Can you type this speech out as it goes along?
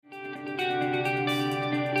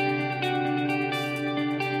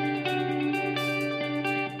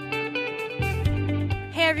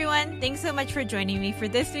everyone. Thanks so much for joining me for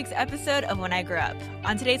this week's episode of When I Grew Up.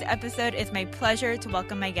 On today's episode, it's my pleasure to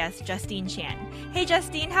welcome my guest, Justine Chan. Hey,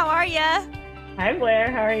 Justine, how are ya? Hi, Blair.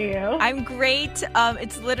 How are you? I'm great.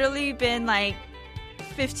 It's literally been like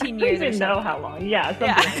 15 years or something. I don't even know how long. Yeah, something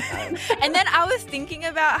like that. And then I was thinking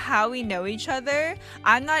about how we know each other.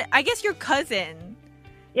 I guess your cousin.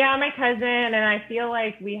 Yeah, my cousin. And I feel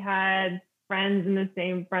like we had friends in the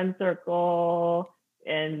same friend circle.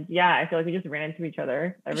 And yeah, I feel like we just ran into each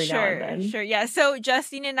other every now and then. Sure. Yeah. So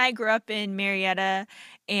Justine and I grew up in Marietta,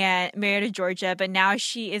 Georgia, but now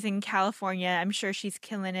she is in California. I'm sure she's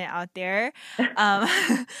killing it out there.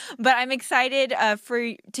 But I'm excited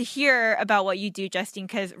to hear about what you do, Justine,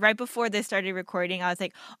 because right before this started recording, I was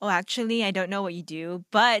like, oh, actually, I don't know what you do.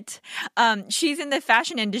 But she's in the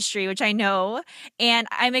fashion industry, which I know. And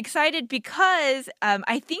I'm excited because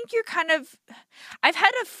I think you're I've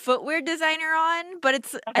had a footwear designer on, but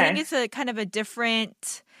I think it's a kind of a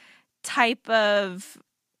different type of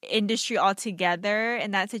industry altogether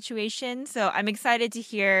in that situation. So I'm excited to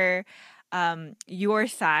hear your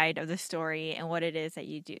side of the story and what it is that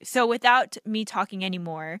you do. So without me talking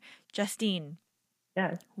anymore, Justine,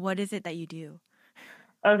 yes, what is it that you do?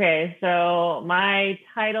 Okay, so my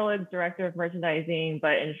title is Director of Merchandising,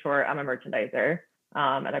 but in short, I'm a merchandiser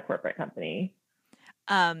at a corporate company.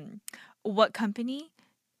 What company?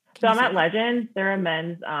 So I'm at Legends. They're a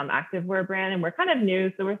men's activewear brand, and we're kind of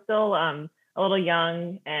new, so we're still a little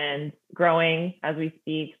young and growing as we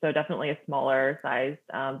speak. So definitely a smaller sized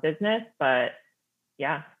business, but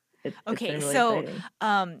yeah, it's been really exciting.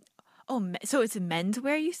 So it's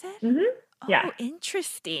menswear, you said? Mm-hmm. Yeah. Oh,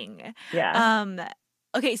 interesting. Yeah.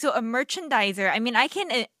 Okay, so a merchandiser. I mean, I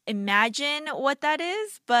can imagine what that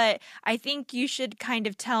is, but I think you should kind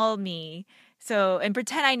of tell me. So, and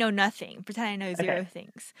pretend I know nothing. Pretend I know zero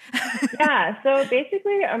things. Yeah. So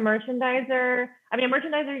basically a merchandiser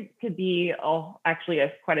could be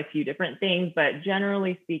quite a few different things, but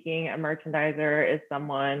generally speaking, a merchandiser is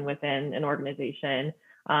someone within an organization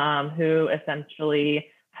who essentially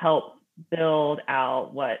helps build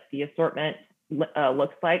out what the assortment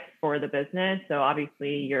looks like for the business. So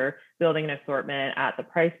obviously you're building an assortment at the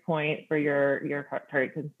price point for your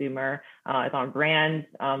target consumer. It's on brand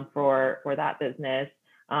for that business,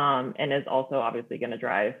 and is also obviously going to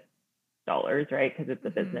drive dollars, right? Because it's a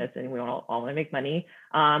business and we all want to make money.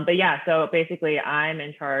 But yeah, so basically I'm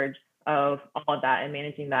in charge of all of that and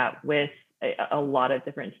managing that with a lot of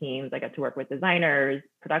different teams. I get to work with designers,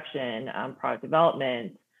 production, product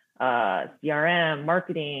development, CRM,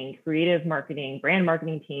 marketing, creative marketing, brand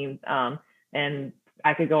marketing teams. And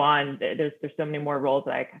I could go on. There's so many more roles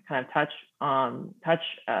that I kind of have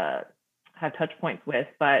touch points with,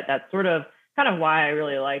 but that's sort of kind of why I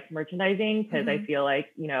really like merchandising, because I feel like,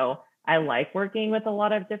 I like working with a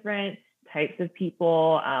lot of different types of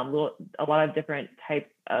people, a lot of different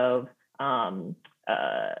types of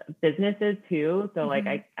businesses too. So like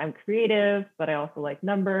I'm creative, but I also like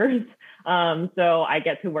numbers. So I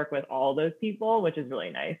get to work with all those people, which is really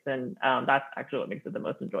nice. And that's actually what makes it the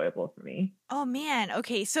most enjoyable for me. Oh man.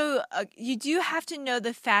 Okay. So you do have to know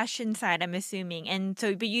the fashion side, I'm assuming. And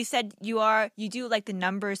so, but you said you do like the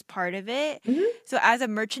numbers part of it. Mm-hmm. So as a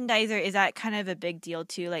merchandiser, is that kind of a big deal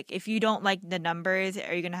too? Like if you don't like the numbers,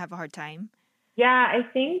 are you going to have a hard time? Yeah, I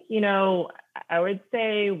think, I would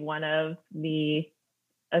say one of the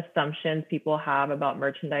assumptions people have about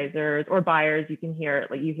merchandisers or buyers, you hear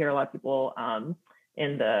a lot of people as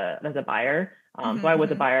a buyer. So I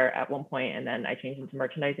was a buyer at one point and then I changed into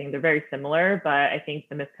merchandising. They're very similar, but I think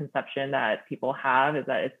the misconception that people have is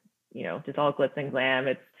that it's, just all glitz and glam.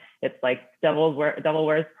 It's like devil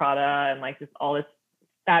wears Prada and like just all this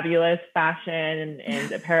fabulous fashion and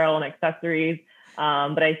apparel and accessories.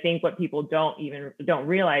 But I think what people don't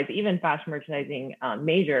realize, even fashion merchandising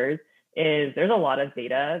majors, is there's a lot of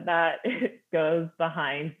data that goes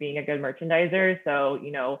behind being a good merchandiser. So,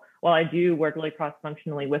 while I do work really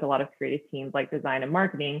cross-functionally with a lot of creative teams like design and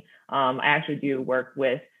marketing, I actually do work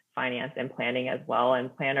with finance and planning as well.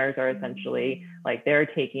 And planners are essentially like they're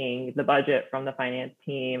taking the budget from the finance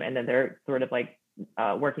team and then they're sort of like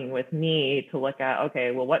working with me to look at,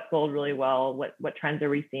 okay, well, what sold really well? What trends are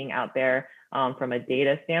we seeing out there from a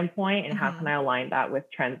data standpoint? And how can I align that with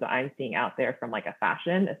trends that I'm seeing out there from like a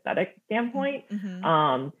fashion aesthetic standpoint?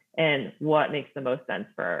 And what makes the most sense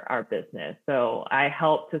for our business? So I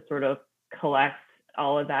help to sort of collect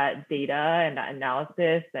all of that data and that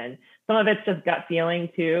analysis, and some of it's just gut feeling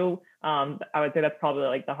too. I would say that's probably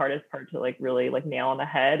like the hardest part to like really like nail on the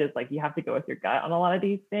head, is like you have to go with your gut on a lot of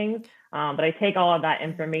these things. But I take all of that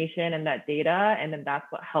information and that data, and then that's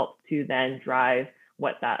what helps to then drive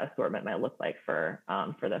what that assortment might look like for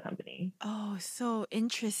the company. Oh, so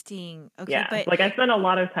interesting. Okay, Yeah. but Like I spent a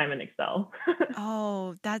lot of time in Excel.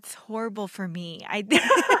 oh, that's horrible for me. I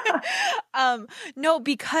um no,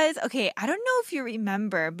 because okay, I don't know if you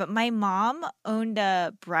remember, but my mom owned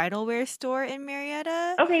a bridal wear store in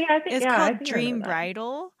Marietta. Okay, It's I called think I remember Dream that.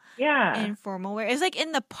 Bridal Yeah. and Formal Wear. It's like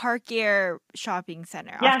in the Park Air shopping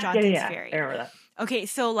center off Yeah, yeah, Johnson's yeah. I Ferry. remember that. Okay,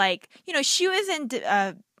 so like, she was in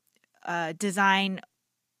design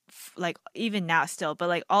like even now still, but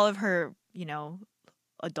like all of her,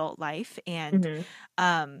 adult life. And Hmm.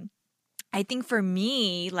 um I think for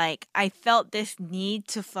me, like I felt this need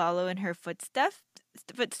to follow in her footsteps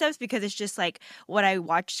because it's just like what I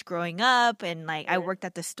watched growing up, and like I worked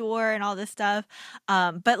at the store and all this stuff.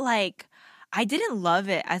 But like I didn't love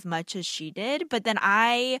it as much as she did. But then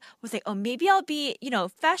I was like, oh, maybe I'll be,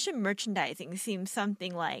 fashion merchandising seems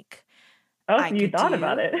something like Oh, I so you could thought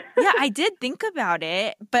about do. it. Yeah, I did think about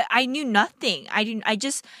it, but I knew nothing. I didn't I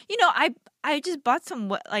just, I just bought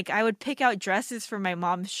like I would pick out dresses for my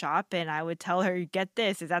mom's shop and I would tell her, "Get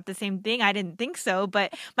this. Is that the same thing?" I didn't think so,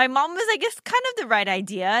 but my mom was like, "It's kind of the right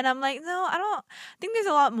idea." And I'm like, "No, I don't think there's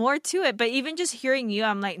a lot more to it." But even just hearing you,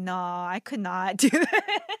 I'm like, "No, I could not do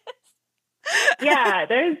that." Yeah,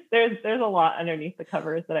 there's a lot underneath the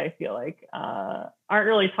covers that I feel like aren't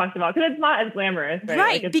really talked about because it's not as glamorous, right?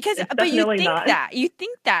 Like Right, because it's but definitely not. you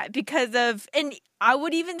think that because of, and I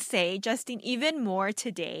would even say, Justine, even more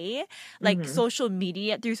today, like Hmm. through social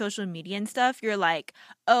media and stuff, you're like,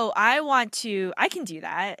 oh, I can do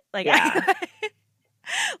that. Like Yeah.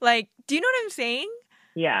 like, do you know what I'm saying?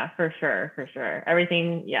 Yeah, for sure, for sure.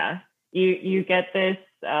 Everything, yeah. You get this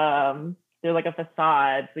they're like a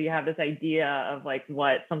facade, so you have this idea of like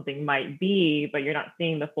what something might be, but you're not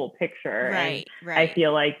seeing the full picture. And Right, I right.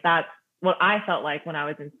 feel like that's what I felt like when I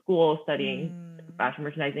was in school studying Mm, fashion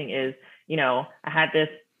merchandising is, I had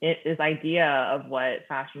this idea of what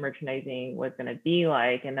fashion merchandising was going to be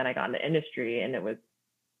like, and then I got in the industry and it was,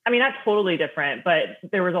 I mean, not totally different, but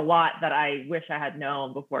there was a lot that I wish I had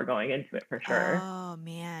known before going into it for sure. oh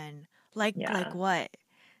man. Like Yeah. what?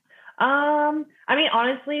 I mean,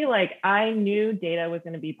 honestly, like I knew data was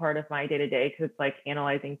going to be part of my day to day because it's like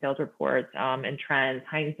analyzing sales reports, and trends,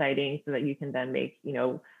 hindsighting so that you can then make,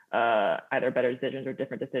 either better decisions or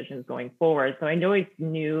different decisions going forward. So I always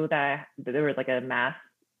knew that there was like a math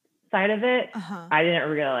side of it. Uh-huh. I didn't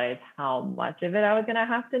realize how much of it I was going to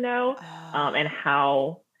have to know, and Oh,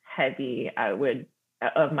 how heavy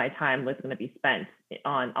of my time was going to be spent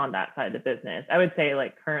on that side of the business. I would say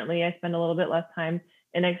like currently I spend a little bit less time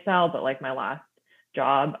in Excel, but like my last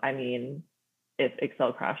job, I mean, if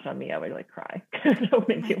Excel crashed on me, I would like cry because I oh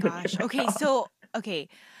wouldn't my be able to do gosh. my Okay, job. so okay.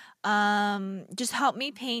 Just help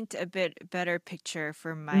me paint a bit better picture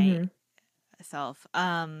for Hmm. myself.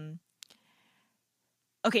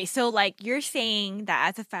 Okay, so like you're saying that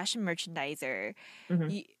as a fashion merchandiser, Hmm.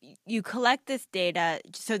 you you collect this data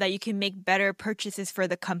so that you can make better purchases for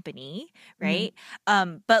the company, Hmm. right?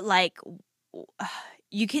 But like w-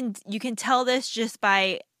 you can tell this just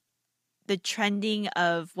by the trending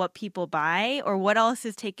of what people buy, or what else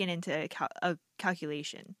is taken into a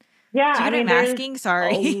calculation. Yeah, Do you I get what mean, I'm there's asking? a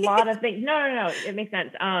Sorry. lot of things. No, no, no, it makes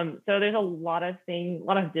sense. So there's a lot of things, a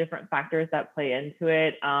lot of different factors that play into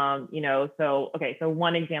it. So okay, so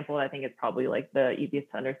one example I think is probably like the easiest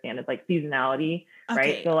to understand is like seasonality,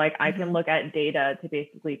 right? Okay. So like I can Hmm. look at data to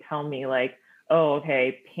basically tell me like, oh,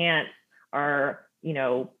 okay, pants are,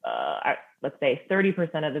 let's say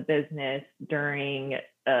 30% of the business during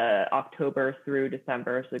October through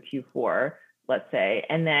December, so Q4, let's say,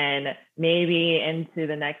 and then maybe into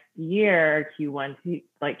the next year, Q1 to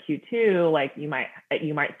like Q2, like you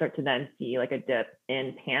might start to then see like a dip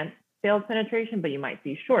in pants sales penetration, but you might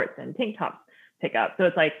see shorts and tank tops pick up. So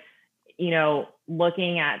it's like,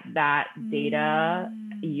 looking at that data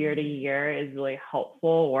year to Mm, year is really helpful,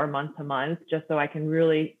 or month to month, just so I can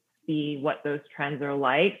really see what those trends are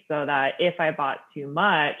like, so that if I bought too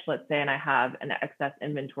much, let's say, and I have an excess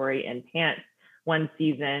inventory in pants one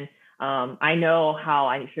season, I know how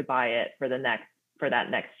I should buy it for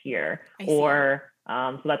that next year. I see. Or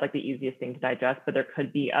so that's like the easiest thing to digest. But there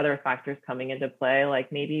could be other factors coming into play,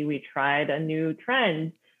 like maybe we tried a new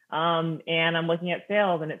trend, and I'm looking at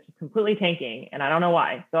sales and it's just completely tanking, and I don't know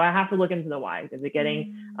why. So I have to look into the why. Is it getting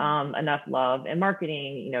Mm, enough love in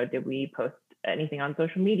marketing? Did we post anything on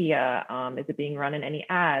social media? Is it being run in any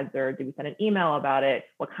ads, or did we send an email about it?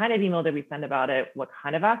 What kind of email did we send about it? What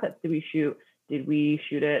kind of assets did we shoot? Did we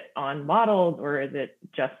shoot it on models, or is it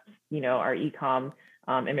just, our ecom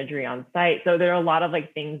imagery on site? So there are a lot of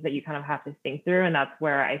like things that you kind of have to think through. And that's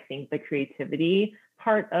where I think the creativity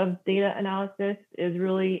part of data analysis is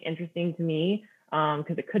really interesting to me.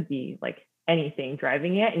 because it could be like anything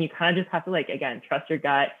driving it. And you kind of just have to like, again, trust your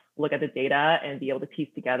gut, look at the data and be able to piece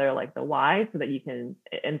together like the why so that you can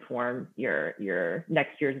inform your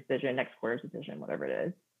next year's decision, next quarter's decision, whatever it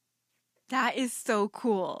is. That is so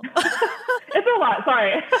cool. It's a lot.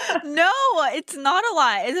 Sorry. No, it's not a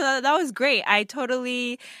lot. That was great. I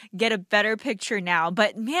totally get a better picture now.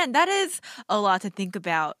 But man, that is a lot to think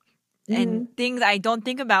about and things I don't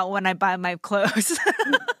think about when I buy my clothes.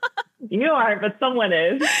 You aren't, but someone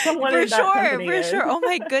is. Someone For in that sure, company for is. sure. Oh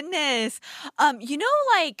my goodness.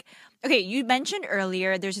 Like, okay, you mentioned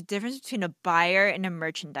earlier there's a difference between a buyer and a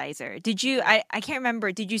merchandiser. Did you? I can't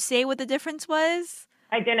remember. Did you say what the difference was?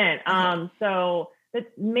 I didn't. Okay. So the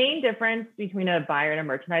main difference between a buyer and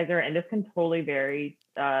a merchandiser, and this can totally vary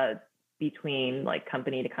between like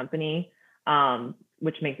company to company,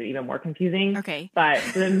 which makes it even more confusing. Okay. But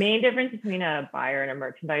the main difference between a buyer and a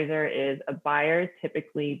merchandiser is a buyer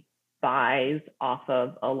typically buys off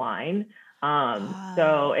of a line.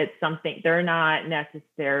 So it's something they're not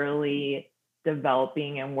necessarily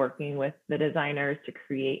developing and working with the designers to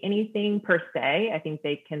create anything per se. I think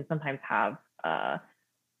they can sometimes have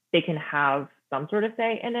some sort of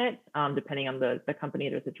say in it, depending on the company,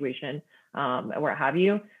 their situation, or what have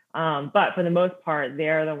you. But for the most part,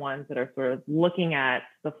 they're the ones that are sort of looking at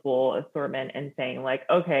the full assortment and saying like,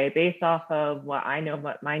 okay, based off of what I know,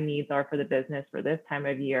 what my needs are for the business for this time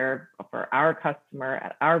of year, for our customer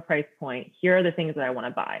at our price point, here are the things that I want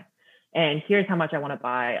to buy. And here's how much I want to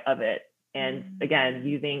buy of it. And again,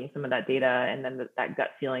 using some of that data and then that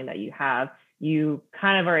gut feeling that you have, you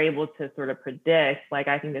kind of are able to sort of predict, like,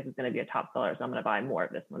 I think this is going to be a top seller, so I'm going to buy more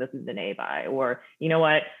of this one. This is an A buy, or you know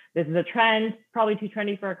what, this is a trend, probably too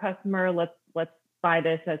trendy for a customer. Let's buy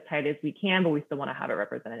this as tight as we can, but we still want to have it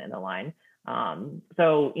represented in the line.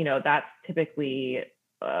 So that's typically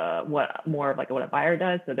what more of like what a buyer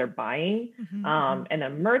does. So they're buying, and a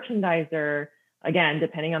merchandiser, again,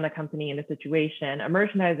 depending on the company and the situation, a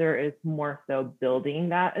merchandiser is more so building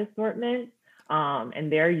that assortment.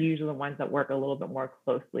 And they're usually the ones that work a little bit more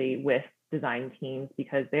closely with design teams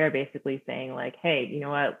because they're basically saying like, hey, you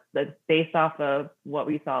know what, that's based off of what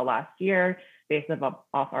we saw last year, based off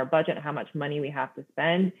our budget, how much money we have to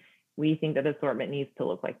spend, we think that assortment needs to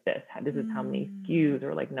look like this. This is how many SKUs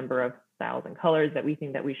or like number of styles and colors that we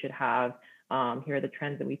think that we should have. Here are the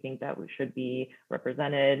trends that we think that should be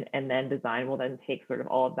represented. And then design will then take sort of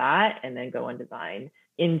all of that and then go and design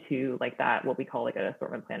into like that, what we call like an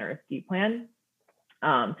assortment plan or a SKU plan.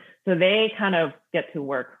 So they kind of get to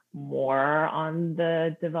work more on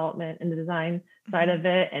the development and the design side of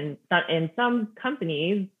it. And in some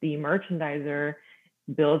companies, the merchandiser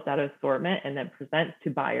builds that assortment and then presents to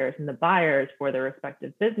buyers, and the buyers for their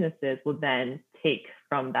respective businesses will then take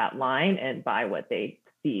from that line and buy what they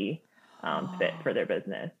see fit for their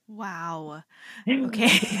business. Wow.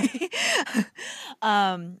 Okay.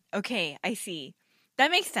 Okay, I see. That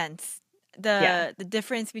makes sense. The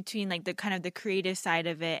difference between like the kind of the creative side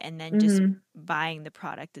of it and then just buying the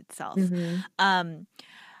product itself.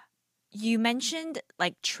 You mentioned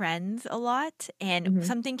like trends a lot, and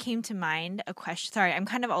something came to mind. A question. Sorry, I'm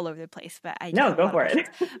kind of all over the place, but I just go for it.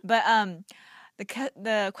 But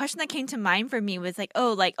the question that came to mind for me was like,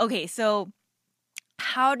 okay, so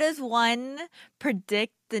how does one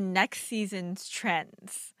predict the next season's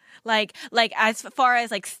trends? Like as far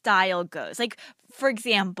as like style goes, like for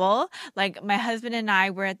example, like my husband and I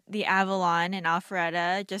were at the Avalon in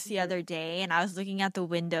Alpharetta just the other day, and I was looking at the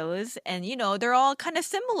windows, and they're all kind of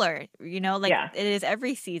similar, it is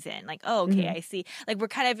every season. Like, oh, okay, I see. Like we're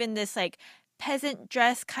kind of in this like peasant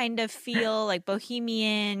dress kind of feel, like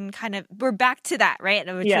bohemian kind of. We're back to that, right?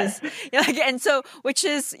 Which is like, and so which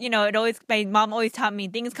is it always, my mom always taught me,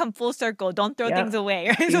 things come full circle. Don't throw things away.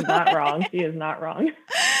 Right? She's not wrong. She is not wrong.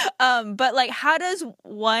 But like, how does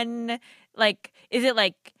one like? Is it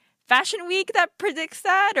like Fashion Week that predicts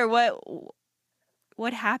that, or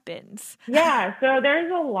what happens? Yeah, so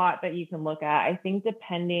there's a lot that you can look at. I think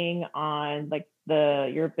depending on like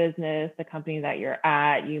your business, the company that you're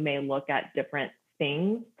at, you may look at different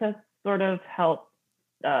things to sort of help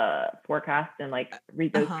forecast and like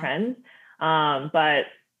read those trends. But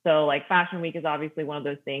so like Fashion Week is obviously one of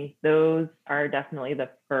those things. Those are definitely the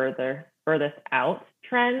furthest out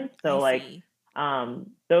trends. So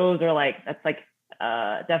those are like, that's like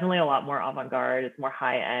definitely a lot more avant-garde. It's more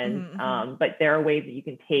high end. But there are ways that you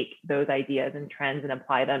can take those ideas and trends and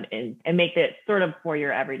apply them in and make it sort of for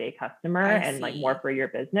your everyday customer and like more for your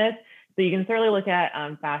business. So you can certainly look at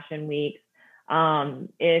Fashion Weeks.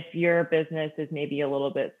 If your business is maybe a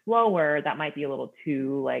little bit slower, that might be a little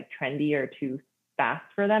too like trendy or too fast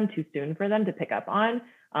for them, too soon for them to pick up on.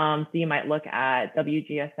 So you might look at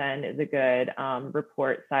WGSN is a good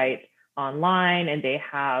report site online, and they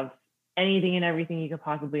have anything and everything you could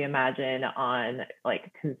possibly imagine on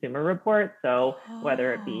like consumer reports. So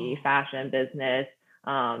whether it be Oh, fashion, business,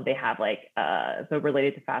 they have like so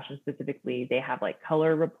related to fashion specifically, they have like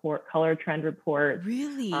color trend reports,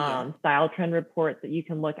 really? style trend reports that you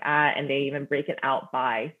can look at, and they even break it out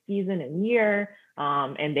by season and year.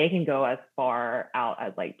 And they can go as far out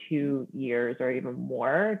as like 2 years or even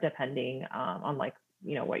more, depending on like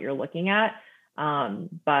what you're looking at.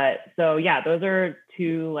 But so yeah, those are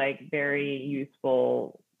two like very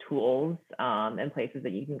useful tools and places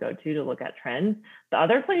that you can go to look at trends. The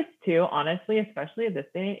other place too, honestly, especially at this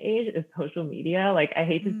day and age, is social media. Like I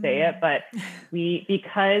hate to say it, Mm. but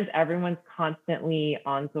because everyone's constantly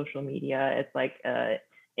on social media, it's like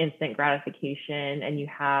instant gratification, and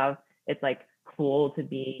it's like cool to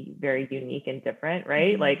be very unique and different,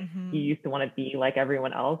 right? Mhm, Like you mhm. used to want to be like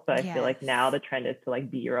everyone else, but I feel like now Yes. the trend is to like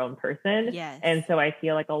be your own person. And Yes. so I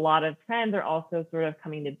feel like a lot of trends are also sort of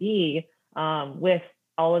coming to be with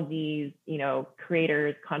all of these,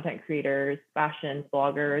 creators, content creators, fashion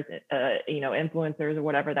bloggers, influencers or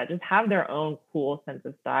whatever that just have their own cool sense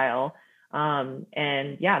of style.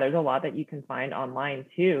 And yeah, there's a lot that you can find online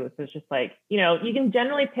too. So it's just like, you can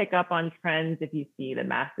generally pick up on trends if you see the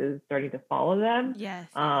masses starting to follow them. Yes,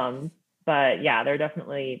 yes. Um, but yeah, there are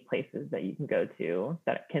definitely places that you can go to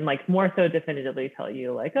that can like more so definitively tell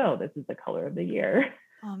you like, oh, this is the color of the year.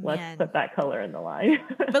 Oh, Let's man. put that color in the line.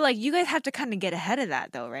 But, like, you guys have to kinda get ahead of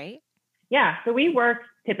that though, right? Yeah, so we work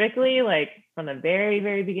typically like from the very,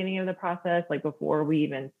 very beginning of the process, like before we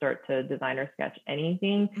even start to design or sketch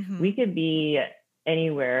anything, we Mhm. could be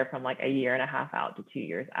anywhere from like a year and a half out to 2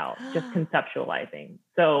 years out, just conceptualizing.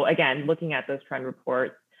 So again, looking at those trend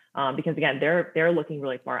reports, because again, they're looking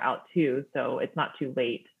really far out too, so it's not too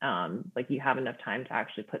late. Like you have enough time to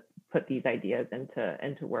actually put these ideas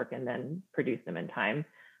into work and then produce them in time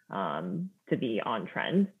to be on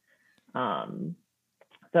trend. Um,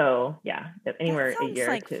 so yeah, That anywhere a sounds year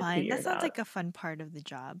like to two fun. That years sounds out. like a fun part of the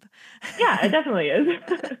job. Yeah, it definitely is.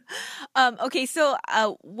 Okay, so,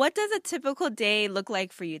 what does a typical day look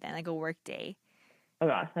like for you then, like a work day? Oh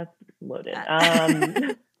gosh, that's loaded. Uh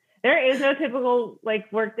There is no typical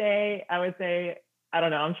like work day. I would say, I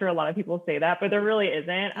don't know, I'm sure a lot of people say that, but there really isn't.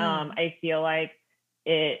 Mm. I feel like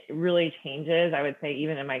it really changes. I would say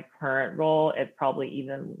even in my current role, it's probably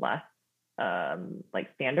even less like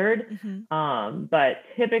standard. Mhm. But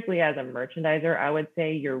typically as a merchandiser, I would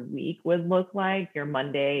say your week would look like your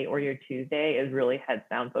Monday or your Tuesday is really heads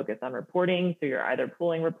down focused on reporting. So you're either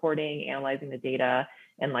pulling reporting, analyzing the data,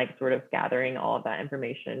 and like sort of gathering all of that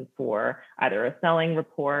information for either a selling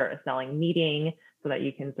report, a selling meeting, so that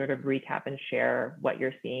you can sort of recap and share what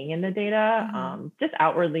you're seeing in the data, Mhm. just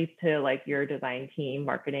outwardly to like your design team,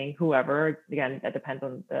 marketing, whoever. Again, that depends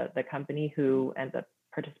on the company who ends up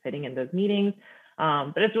participating in those meetings.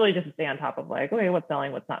 But it's really just to stay on top of like, okay, what's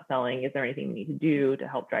selling, what's not selling? Is there anything we need to do to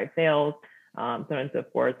help drive sales? So on and so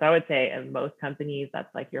forth. So I would say in most companies,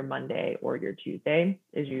 that's like your Monday or your Tuesday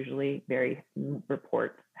is usually very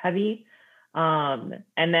report heavy. And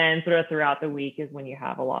then sort of throughout the week is when you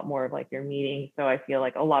have a lot more of like your meetings. So I feel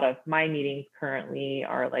like a lot of my meetings currently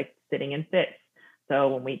are like sitting in fits. So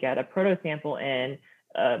when we get a proto sample in,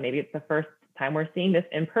 maybe it's the first time we're seeing this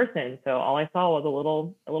in person. So all I saw was a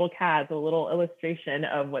little CAD, so a little illustration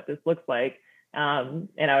of what this looks like. And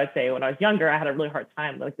I would say when I was younger, I had a really hard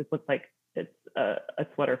time. Like this looks like it's a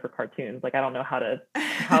sweater for cartoons. Like I don't know how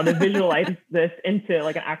to visualize this into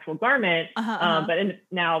like an actual garment. Uh-huh, uh-huh. But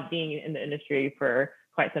now being in the industry for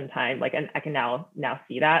quite some time, like and I can now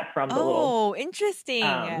see that Oh,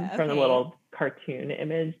 interesting. from the Okay. little cartoon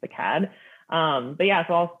image, the CAD. But yeah,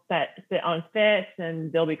 so I'll sit on fits,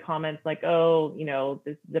 and there'll be comments like, oh,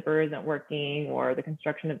 this zipper isn't working, or the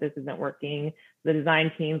construction of this isn't working. The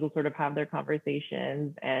design teams will sort of have their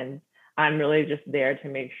conversations, and I'm really just there to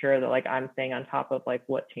make sure that like I'm staying on top of like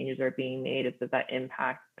what changes are being made. Does that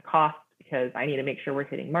impact the cost? Because I need to make sure we're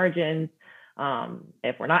hitting margins.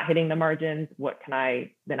 If we're not hitting the margins,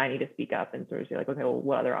 then I need to speak up and sort of say like, okay, well,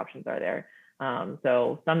 what other options are there?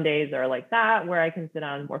 So some days are like that where I can sit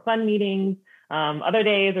on more fun meetings. Other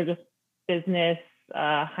days are just business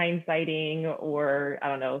hindsighting, or I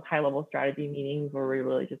don't know, high level strategy meetings where we're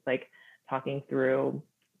really just like talking through,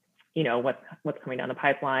 what's coming down the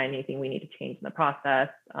pipeline, anything we need to change in the process.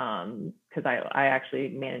 Because I actually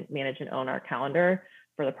manage and own our calendar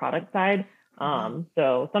for the product side. Mhm.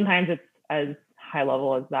 So sometimes it's as high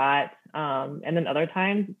level as that, and then other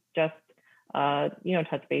times just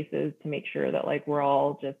touch bases to make sure that like we're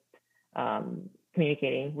all just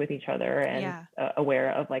communicating with each other and Yeah.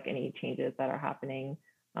 aware of like any changes that are happening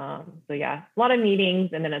So yeah, a lot of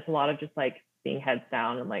meetings, and then it's a lot of just like being heads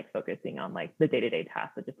down and like focusing on like the day-to-day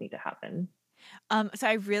tasks that just need to happen. So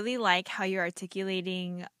I really like how you're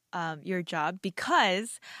articulating your job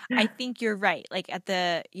because I think you're right. Like at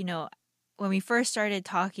the, when we first started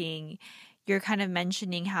talking, you're kind of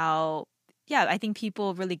mentioning how, yeah, I think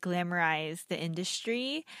people really glamorize the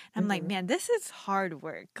industry. I'm like, Hmm. man, this is hard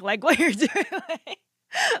work. Like what you're doing.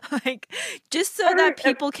 Like just so that Every,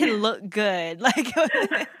 people can look good. Like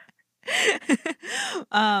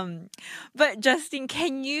um, but Justin,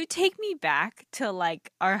 can you take me back to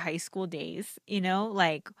like our high school days?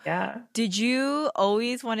 Like yeah. did you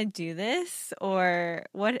always want to do this or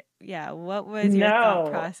what? Yeah, what was your thought No.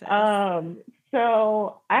 process?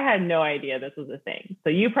 So I had no idea this was a thing. So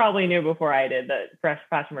you probably knew before I did that fresh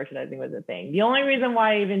fashion merchandising was a thing. The only reason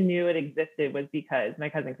why I even knew it existed was because my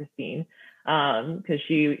cousin Christine, because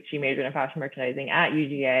she majored in fashion merchandising at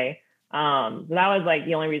UGA. So that was like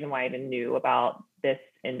the only reason why I even knew about this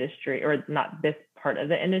industry, or not this part of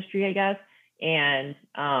the industry, I guess. And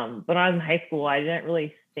but when I was in high school, I didn't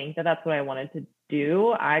really think that that's what I wanted to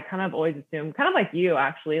do. I kind of always assumed, kind of like you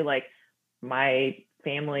actually, like my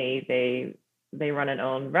family, they run and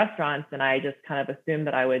own restaurants, and I just kind of assumed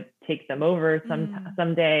that I would take them over Mm,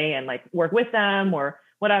 someday and like work with them or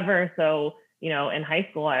whatever. So in high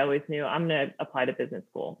school, I always knew I'm gonna apply to business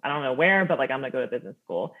school. I don't know where, but like I'm gonna go to business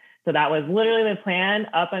school. So that was literally the plan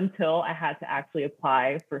up until I had to actually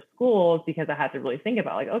apply for schools, because I had to really think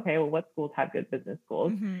about like, okay, well, what schools have good business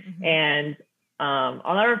schools? mhm, mhm. And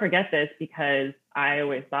I'll never forget this, because I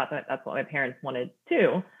always thought that that's what my parents wanted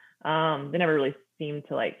too. They never really seemed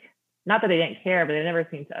to like, not that they didn't care, but they never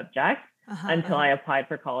seemed to object Uh-huh, until uh-huh. I applied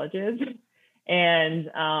for colleges. And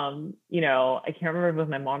I can't remember if it was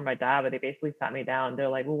my mom or my dad, but they basically sat me down. They're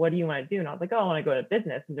like, "Well, what do you want to do?" And I was like, "Oh, I want to go to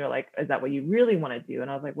business." And they're like, "Is that what you really want to do?" And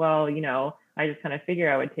I was like, "Well, I just kind of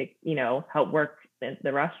figure I would take, help work in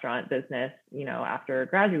the restaurant business, after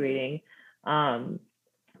graduating." Um,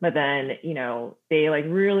 but then, they like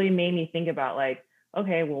really made me think about like,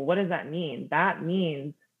 okay, well, what does that mean? That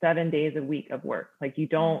means 7 days a week of work. Like there's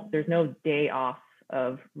Mm, no day off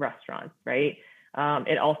of restaurants, right?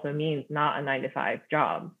 It also means not a 9 to 5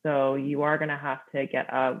 job. So you are going to have to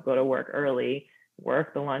get up, go to work early,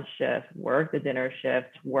 work the lunch shift, work the dinner shift,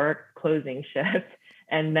 work closing shift,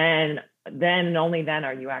 and then and only then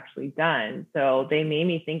are you actually done. So they made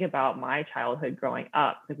me think about my childhood growing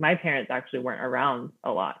up, because my parents actually weren't around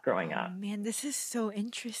a lot growing oh up. man, this is so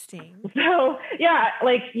interesting. So yeah,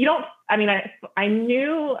 like you don't. I mean, I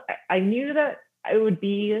knew that it would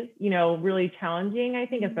be really challenging. I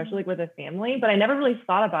think, especially Mm, like with a family, but I never really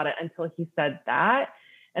thought about it until he said that,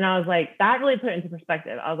 and I was like, that really put it into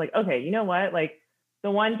perspective. I was like, okay, you know what? Like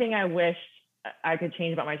the one thing I wished I could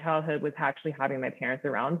change about my childhood was actually having my parents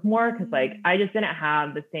around more, because like mm, I just didn't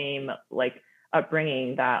have the same like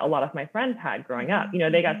upbringing that a lot of my friends had growing up.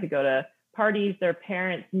 mhm, They got to mhm. go to parties, their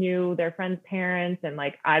parents knew their friends' parents, and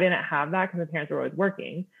like I didn't have that because my parents were always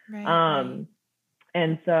working. Right, right. Um,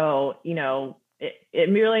 and so, it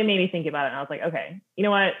really made me think about it. And I was like, okay, you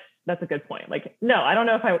know what? That's a good point. Like, no, I don't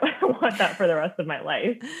know if I want that for the rest of my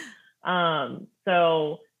life.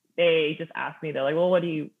 So they just asked me, they're like, well,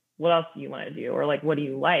 what else do you want to do? Or like, what do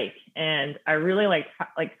you like? And I really like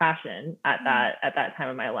fashion at Mm, that time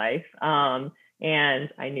of my life. And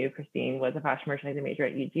I knew Christine was a fashion merchandising major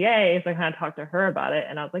at UGA. So I kind of talked to her about it.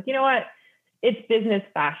 And I was like, you know what? It's business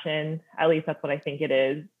fashion. At least that's what I think it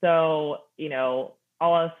is. So,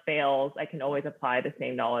 all else fails, I can always apply the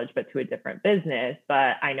same knowledge, but to a different business.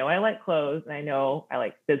 But I know I like clothes and I know I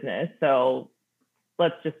like business. So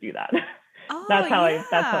let's just do that. oh That's how I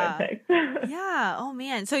yeah. picked. Yeah. Oh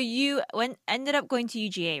man. So you went ended up going to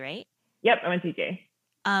UGA, right? Yep, I went to UGA.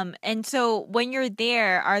 And so when you're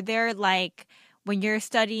there, are there like when you're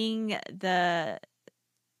studying the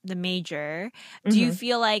major, do you Mm-hmm.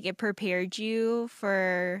 feel like it prepared you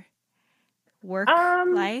for work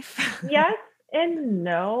Um, life? yes and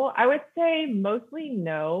no. I would say mostly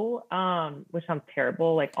no, which sounds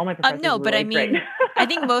terrible. Like all my professors No, were but I really great. mean, I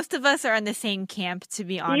think most of us are in the same camp, to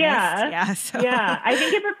be honest. Yeah. Yeah. So, Yeah. I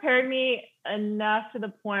think it prepared me enough to the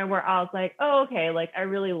point where I was like, oh, okay, like I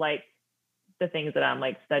really like the things that I'm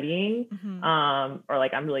like studying, mhm. or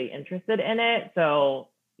like I'm really interested in it. So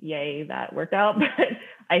yay, that worked out.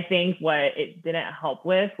 But I think what it didn't help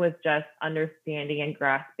with was just understanding and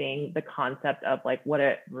grasping the concept of like what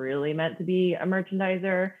it really meant to be a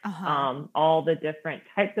merchandiser, Uh-huh. all the different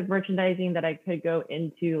types of merchandising that I could go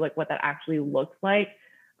into, like what that actually looks like.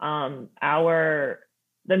 Our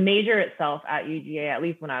the major itself at UGA, at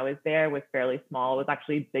least when I was there, was fairly small. It was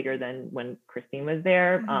actually bigger than when Christine was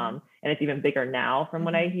there. Mhm. And it's even bigger now from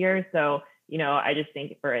what I Mhm. hear. So I just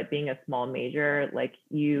think for it being a small major, like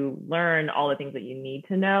you learn all the things that you need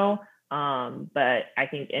to know. But I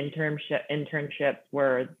think internships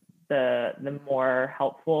were the more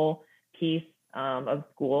helpful piece of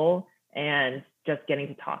school, and just getting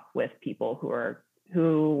to talk with people who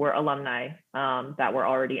were alumni that were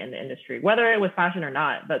already in the industry, whether it was fashion or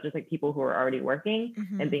not, but just like people who were already working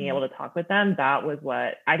and being able to talk with them. That was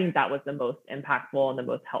what I think that was the most impactful and the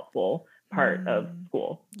most helpful part of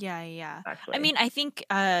school. Yeah. Actually. I mean, I think,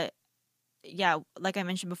 yeah, like I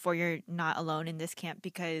mentioned before, you're not alone in this camp,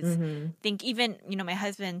 because I think even, my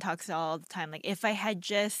husband talks all the time, like if I had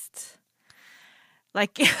just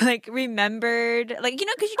like remembered, like,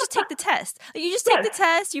 because you just take the test. Like you just take the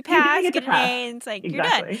test, you pass, get an A, and it's like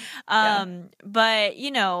exactly. you're done. But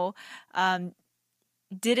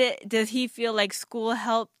does he feel like school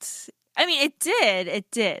helped? I mean, it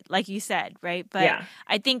did, like you said, right? But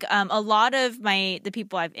I think a lot of the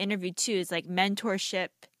people I've interviewed too is like mentorship,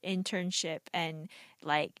 internship, and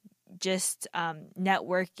like just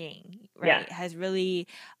networking, right? Has really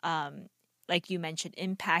like you mentioned,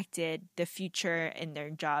 impacted the future in their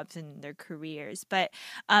jobs and their careers. But,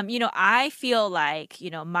 I feel like,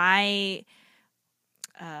 my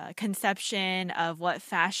conception of what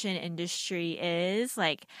fashion industry is,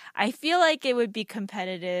 like, I feel like it would be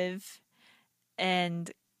competitive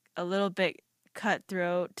and a little bit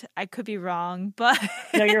cutthroat. I could be wrong, but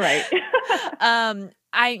no, you're right.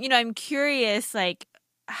 I'm curious, like,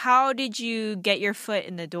 how did you get your foot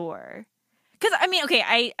in the door? Because, I mean, okay,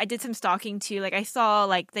 I did some stalking too. Like, I saw,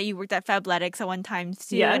 like, that you worked at Fabletics at one time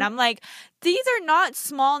too. Yes. And I'm like, these are not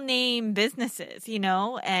small name businesses,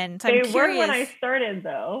 And so I'm curious. They were when I started,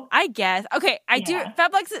 though. I guess. Okay, I do.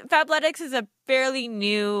 Fabletics is a fairly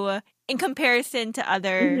new in comparison to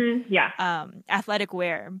other athletic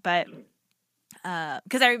wear. But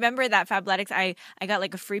because I remember that Fabletics, I got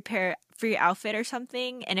like a free outfit or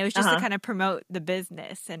something, and it was just to kind of promote the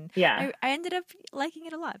business, and I ended up liking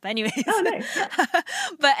it a lot. But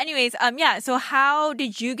anyways, so how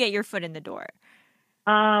did you get your foot in the door?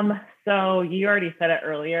 So you already said it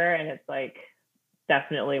earlier, and it's like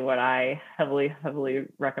definitely what I heavily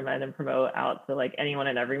recommend and promote out to like anyone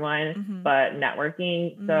and everyone, but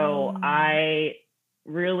networking. So I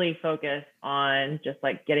really focus on just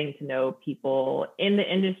like getting to know people in the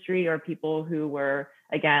industry, or people who were,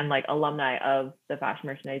 again, like alumni of the fashion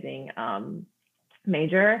merchandising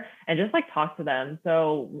major, and just like talk to them.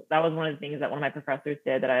 So that was one of the things that one of my professors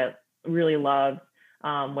did that I really loved,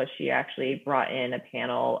 was she actually brought in a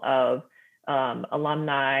panel of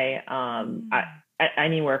alumni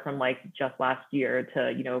anywhere from like just last year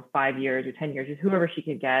to 5 years or 10 years, just whoever she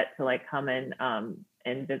could get to like come and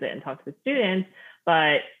visit and talk to the students.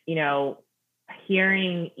 But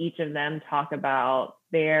hearing each of them talk about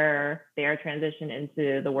their transition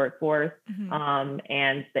into the workforce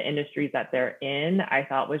and the industries that they're in, I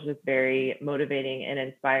thought was just very motivating and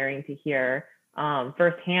inspiring to hear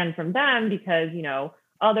firsthand from them, because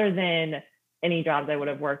other than any jobs I would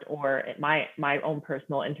have worked or my own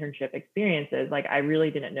personal internship experiences, like I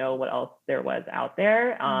really didn't know what else there was out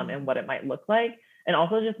there and what it might look like, and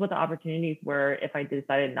also just what the opportunities were if I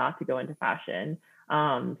decided not to go into fashion.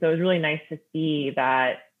 So it was really nice to see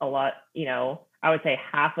that a lot, I would say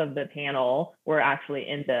half of the panel were actually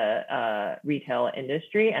in the retail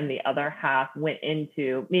industry, and the other half went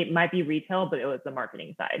into, it might be retail, but it was the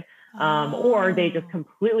marketing side, or they just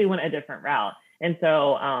completely went a different route. And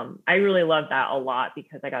so I really loved that a lot,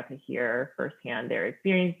 because I got to hear firsthand their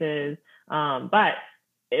experiences. But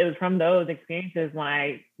it was from those experiences when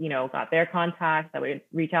I, got their contacts, I would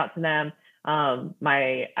reach out to them.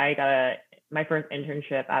 My first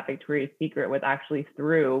internship at Victoria's Secret was actually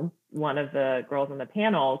through one of the girls on the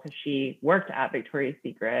panel, because she worked at Victoria's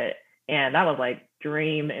Secret, and that was like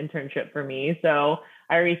dream internship for me. So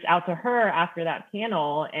I reached out to her after that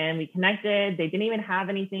panel, and we connected. They didn't even have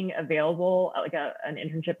anything available, like an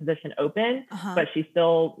internship position open, but she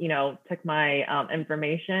still, took my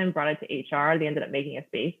information, brought it to HR. They ended up making a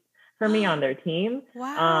space for me on their team.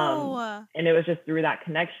 Wow. And it was just through that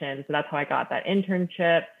connection. So that's how I got that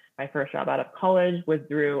internship. My first job out of college was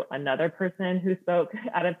through another person who spoke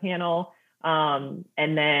at a panel. And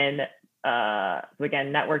then, so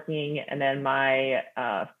again, networking. And then my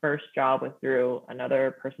first job was through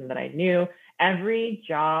another person that I knew. Every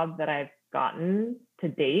job that I've gotten to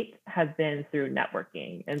date has been through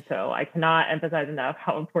networking. And so I cannot emphasize enough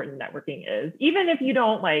how important networking is. Even if you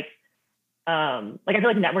don't like I feel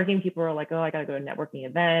like networking, people are like, oh, I gotta go to networking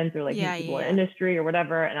events or like meet people in industry or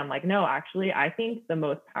whatever. And I'm like, no, actually, I think the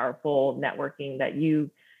most powerful networking that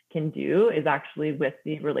you can do is actually with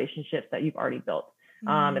the relationships that you've already built,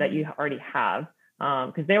 that you already have.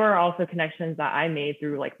 Because they were also connections that I made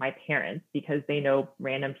through like my parents because they know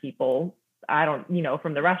random people. I don't,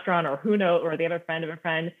 from the restaurant or who knows, or they have a friend of a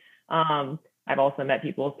friend. I've also met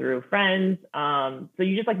people through friends. So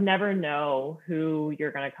you just like never know who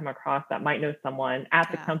you're going to come across that might know someone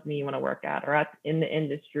at the Yeah. company you want to work at or in the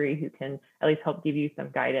industry who can at least help give you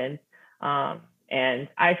some guidance. And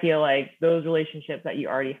I feel like those relationships that you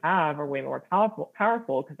already have are way more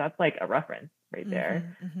powerful because that's like a reference right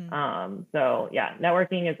there. So yeah,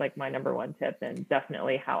 networking is like my number one tip and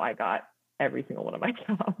definitely how I got every single one of my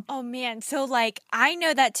jobs. Oh man, so like I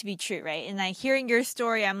know that to be true, right? And like hearing your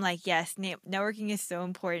story, I'm like, yes, networking is so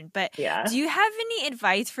important. But Yeah. do you have any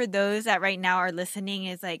advice for those that right now are listening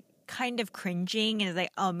is like kind of cringing and is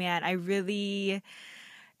like, oh man, I really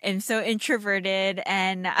am so introverted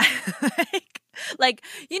and like like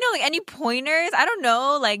any pointers? I don't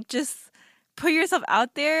know, like just put yourself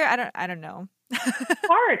out there. I don't know.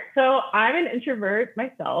 Hard. So I'm an introvert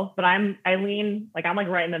myself, but I lean like I'm like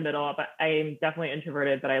right in the middle, but I'm definitely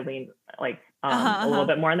introverted, but I lean like a little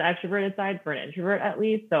bit more on the extroverted side for an introvert at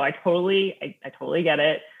least. So I totally get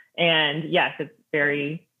it. And yes, it's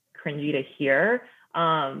very cringy to hear.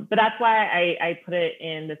 But that's why I put it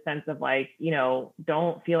in the sense of like,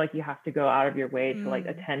 don't feel like you have to go out of your way to like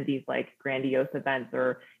attend these like grandiose events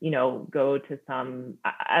or, go to some,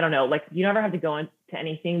 I don't know, like you never have to go into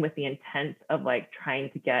anything with the intent of like trying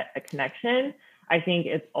to get a connection. I think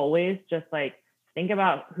it's always just like, think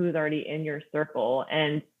about who's already in your circle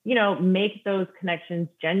and, make those connections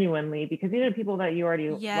genuinely because these are people that you already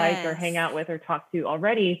like or hang out with or talk to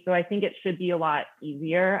already. So I think it should be a lot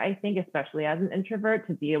easier, I think, especially as an introvert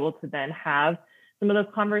to be able to then have some of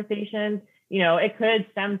those conversations. It could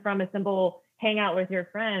stem from a simple hang out with your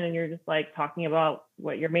friend and you're just like talking about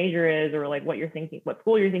what your major is or like what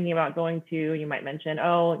school you're thinking about going to. You might mention,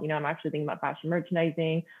 oh, I'm actually thinking about fashion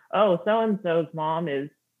merchandising. Oh, so-and-so's mom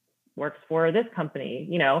works for this company,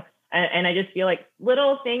 and I just feel like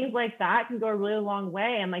little things like that can go a really long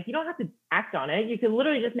way. And like, you don't have to act on it. You could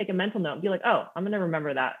literally just make a mental note and be like, oh, I'm going to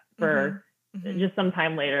remember that for just some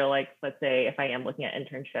time later. Like, let's say if I am looking at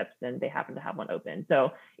internships and they happen to have one open.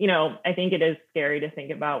 So, I think it is scary to think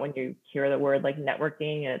about when you hear the word like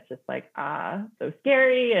networking and it's just like, so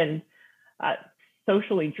scary and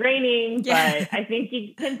socially draining. But I think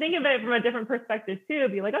you can think of it from a different perspective too.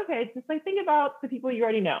 Be like, okay, just like think about the people you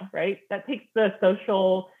already know, right? That takes the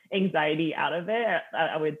social anxiety out of it,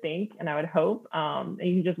 I would think, and I would hope. And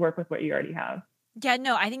you can just work with what you already have. Yeah,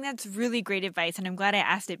 no, I think that's really great advice, and I'm glad I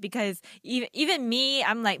asked it because even me,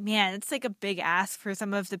 I'm like, man, it's like a big ask for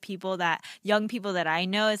some of the young people that I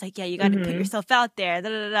know. It's like, yeah, you got to put yourself out there, da,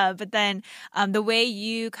 da, da. But then the way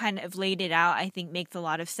you kind of laid it out, I think makes a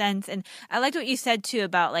lot of sense. And I liked what you said too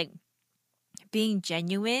about like being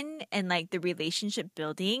genuine and like the relationship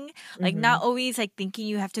building, like not always like thinking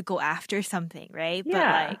you have to go after something, right? Yeah.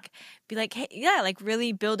 But like be like, hey, yeah, like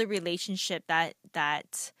really build a relationship that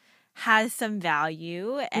has some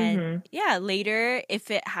value and yeah, later if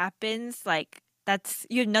it happens, like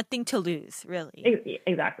you have nothing to lose, really.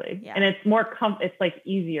 Exactly. Yeah. And it's more it's like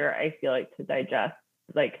easier, I feel like, to digest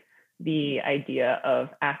like the idea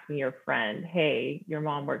of asking your friend, hey, your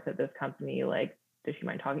mom works at this company, like does she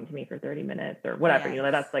mind talking to me for 30 minutes or whatever?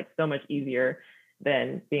 Yes. That's like so much easier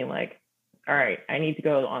than being like, all right, I need to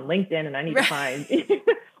go on LinkedIn and I need to find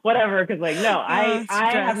whatever. Cause like, no, I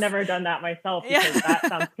have never done that myself because that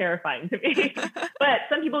sounds terrifying to me. But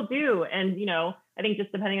some people do. And, I think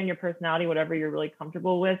just depending on your personality, whatever you're really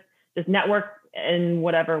comfortable with, just network in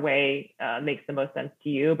whatever way makes the most sense to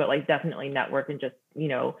you. But like definitely network and just,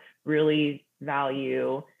 really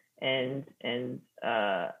value and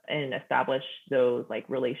establish those like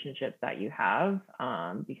relationships that you have,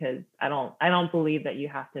 because I don't believe that you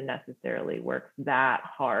have to necessarily work that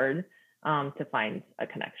hard to find a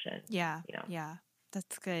connection. Yeah. Yeah,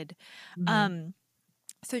 that's good.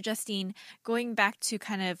 So Justine, going back to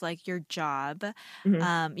kind of like your job,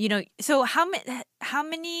 so how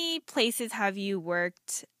many places have you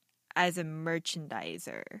worked as a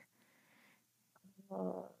merchandiser?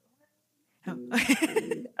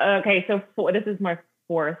 Okay, so this is my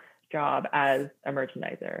fourth job as a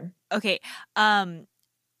merchandiser. Okay. I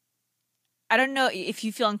don't know if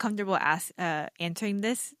you feel uncomfortable answering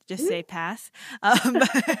this. Just say pass.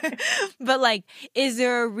 But like, is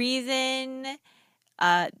there a reason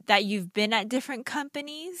that you've been at different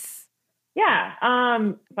companies? Yeah.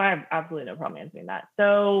 So I have absolutely no problem answering that.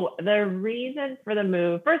 So the reason for the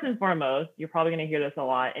move, first and foremost, you're probably going to hear this a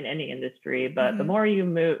lot in any industry, but the more you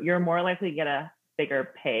move, you're more likely to get a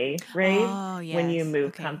bigger pay raise when you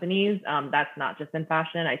move companies. That's not just in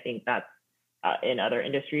fashion. I think that's in other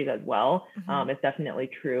industries as well. Mm-hmm. It's definitely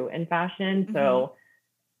true in fashion. Mm-hmm. So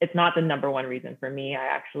it's not the number one reason for me. I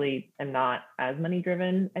actually am not as money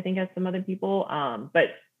driven, I think, as some other people. But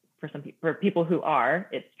for people who are,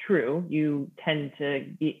 it's true. You tend to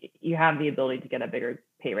you have the ability to get a bigger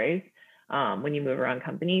pay raise when you move around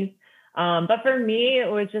companies. But for me, it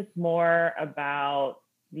was just more about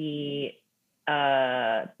the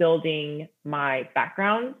building my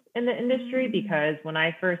background in the industry, because when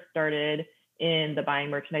I first started in the buying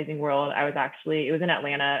merchandising world, it was in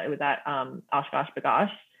Atlanta. It was at OshKosh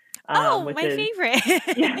B'gosh, Oh, which my is,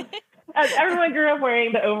 yeah, favorite. as everyone grew up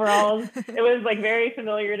wearing the overalls. It was like very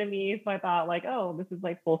familiar to me. So I thought like, oh, this is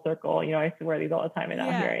like full circle. I used to wear these all the time and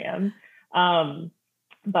now here Yeah. I am.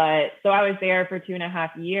 But so I was there for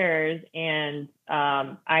 2.5 years, and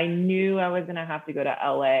I knew I was going to have to go to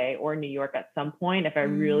LA or New York at some point if I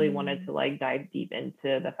really wanted to like dive deep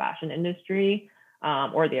into the fashion industry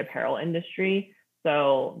or the apparel industry.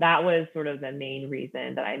 So that was sort of the main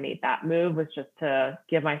reason that I made that move, was just to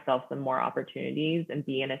give myself some more opportunities and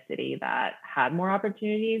be in a city that had more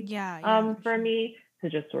opportunities Yeah, yeah, for for sure. me to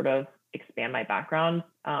just sort of expand my background.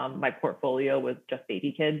 My portfolio was just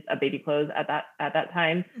baby clothes at that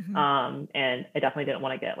time, Mm-hmm. and I definitely didn't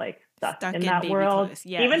want to get like stuck Stuck in in that baby world, clothes.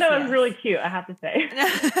 even Yes, though it was really yes. cute, I have to say.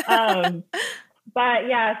 um, but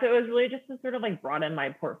yeah, so it was really just to sort of like broaden my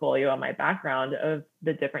portfolio and my background of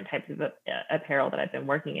the different types of apparel that I've been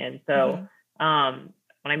working in. So Mm-hmm.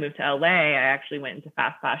 when I moved to LA, I actually went into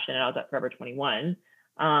fast fashion, and I was at Forever 21.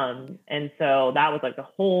 And so that was like a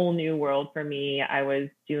whole new world for me. I was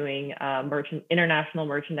doing international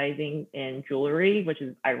merchandising in jewelry, which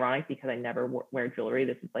is ironic because I never wear jewelry.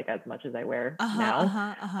 This is like as much as I wear Uh-huh, now.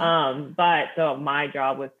 uh-huh, uh-huh. But so my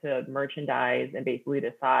job was to merchandise and basically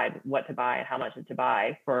decide what to buy and how much to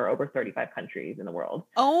buy for over 35 countries in the world.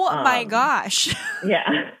 Oh my Um, gosh.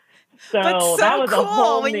 yeah. But So that so was a cool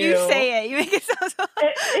whole when you new. say it. You make it sound so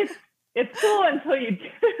It's cool until you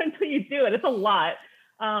until you do it. It's a lot,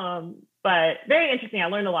 but very interesting. I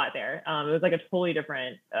learned a lot there. It was like a totally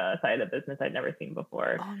different side of the business I'd never seen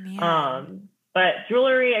before. Oh man. But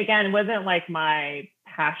jewelry again wasn't like my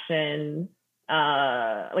passion.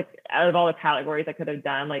 Like out of all the categories I could have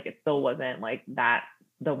done, like it still wasn't like that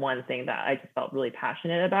the one thing that I just felt really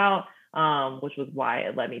passionate about. Which was why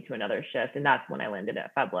it led me to another shift, and that's when I landed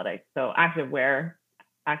at Fabletics. So activewear,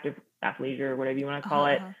 active athleisure, whatever you want to call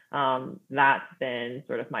Uh-huh, it. uh-huh. That's been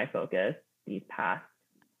sort of my focus these past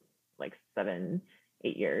like 7,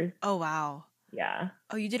 8 years. Oh wow. Yeah.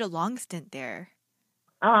 Oh, you did a long stint there.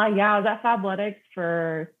 Yeah, I was at Fabletics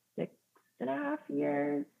for 6.5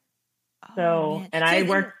 years. Oh So, man. and So I then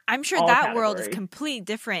worked I'm sure all that world is categories. completely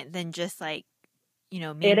different than just like, It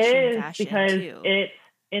mainstream is, fashion because too. it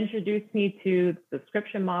introduced me to the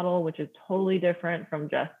subscription model, which is totally different from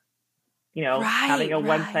just Right, having a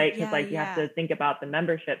right. website, because Yeah, like you have yeah. to think about the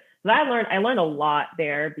membership. So I learned a lot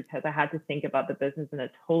there because I had to think about the business in a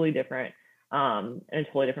totally different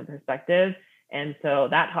perspective. And so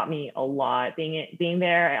that taught me a lot being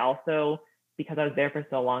there. I also, because I was there for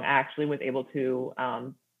so long, I actually was able to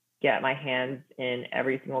get my hands in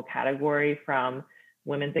every single category, from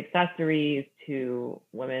women's accessories to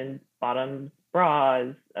women's bottoms,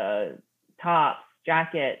 bras, tops,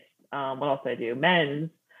 jackets. What else did I do? Men's,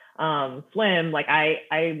 swim. Like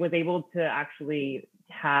I was able to actually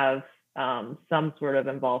have some sort of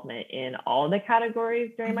involvement in all the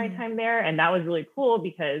categories during my Mm-hmm. time there, and that was really cool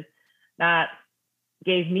because that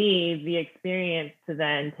gave me the experience to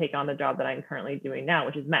then take on the job that I'm currently doing now,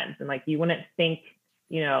 which is men's. And like you wouldn't think,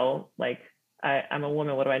 like I'm a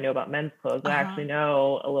woman, what do I know about men's clothes? But I Uh-huh. actually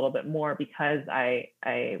know a little bit more because I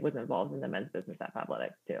was involved in the men's business at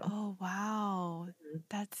Fabletics too. Oh wow.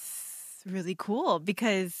 That's really cool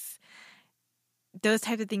because those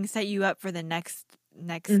types of things set you up for the next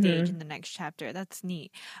stage Mm-hmm. in the next chapter. That's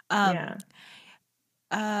neat. Um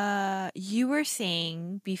Yeah. you were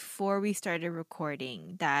saying before we started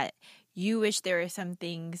recording that you wish there were some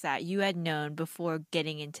things that you had known before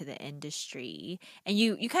getting into the industry. And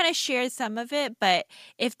you kind of shared some of it, but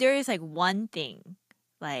if there is like one thing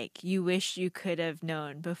like you wish you could have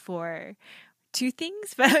known before, two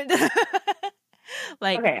things, but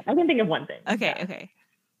like Okay, I can think of one thing. okay, Yeah. okay.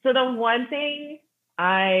 So the one thing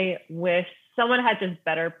I wish someone had just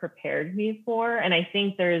better prepared me for, and I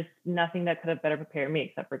think there's nothing that could have better prepared me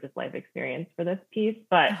except for just life experience for this piece.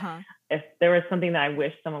 But Uh-huh. if there was something that I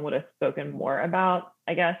wish someone would have spoken more about,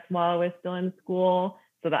 I guess, while I was still in school,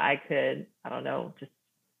 so that I could, I don't know, just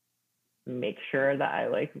make sure that I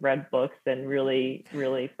like read books and really,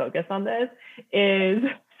 really focus on this, is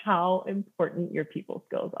how important your people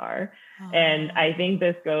skills are. And I think Oh.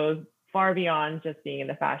 this goes far beyond just being in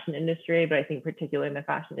the fashion industry, but I think particularly in the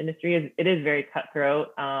fashion industry, it is very cutthroat.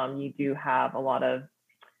 You do have a lot of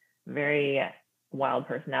very wild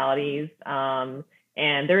personalities.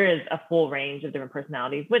 And there is a full range of different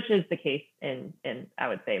personalities, which is the case in I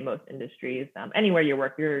would say most industries. Anywhere you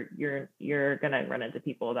work, you're gonna run into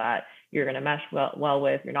people that you're gonna mesh well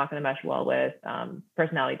with, you're not gonna mesh well with,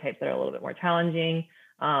 personality types that are a little bit more challenging.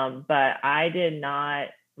 But I did not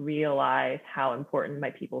realize how important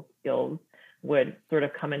my people skills would sort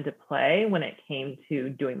of come into play when it came to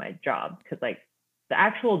doing my job. Because like the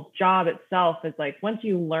actual job itself is like, once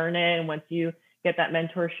you learn it and once you get that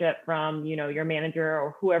mentorship from, you know, your manager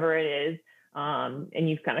or whoever it is, and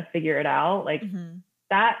you kind of figure it out, like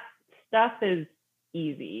that stuff is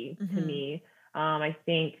easy to me. I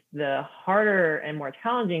think the harder and more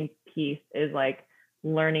challenging piece is like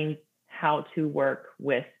learning how to work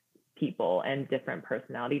with people and different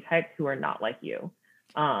personality types who are not like you.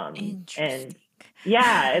 And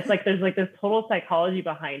yeah, it's like there's like this total psychology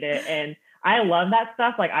behind it, and I love that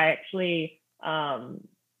stuff. Like I actually,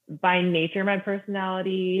 by nature, my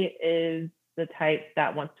personality is the type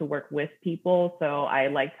that wants to work with people. So I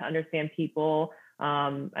like to understand people.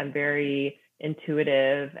 I'm very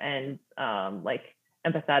intuitive and like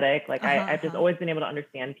empathetic. Like I've just always been able to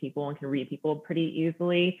understand people and can read people pretty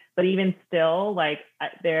easily. But even still, like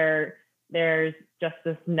there's just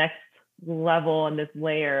this next level and this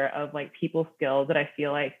layer of like people skills that I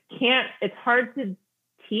feel like it's hard to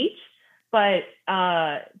teach, but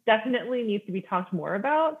definitely needs to be talked more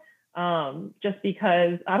about, just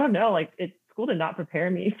because I don't know, like school did not prepare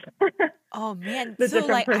me for Oh man, the so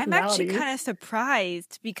different like I'm actually personalities. kind of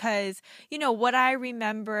surprised because you know what I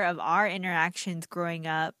remember of our interactions growing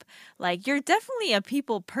up, like you're definitely a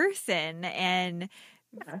people person and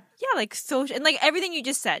Yeah. yeah, like social and like everything you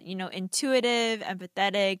just said, you know, intuitive,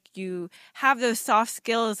 empathetic, you have those soft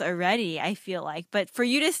skills already, I feel like. But for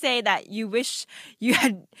you to say that you wish you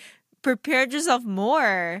had prepared yourself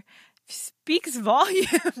more speaks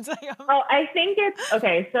volumes. Like, Oh, I think it's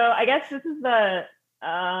okay. So I guess this is the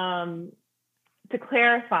to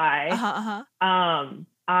clarify.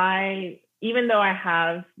 I even though I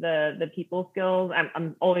have the people skills,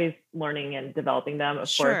 I'm always learning and developing them, of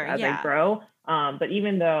course, as I grow. But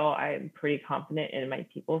even though I'm pretty confident in my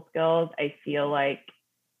people skills, I feel like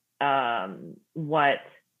what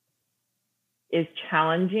is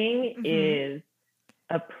challenging is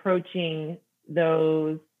approaching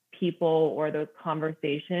those people or those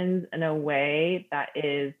conversations in a way that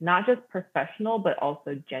is not just professional, but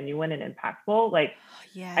also genuine and impactful. Like,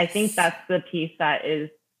 I think that's the piece that is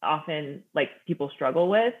often like people struggle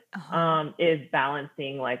with, is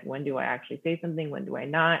balancing like, when do I actually say something? When do I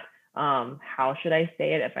not? How should I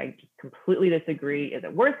say it? If I just completely disagree, is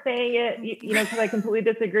it worth saying it? You know, because I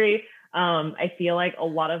completely disagree. I feel like a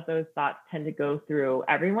lot of those thoughts tend to go through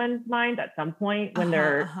everyone's mind at some point when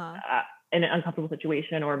they're in an uncomfortable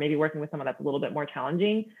situation, or maybe working with someone that's a little bit more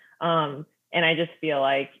challenging. And I just feel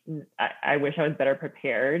like I wish I was better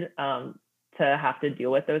prepared to have to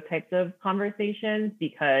deal with those types of conversations,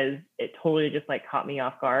 because it totally just like caught me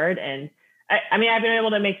off guard. And I mean, I've been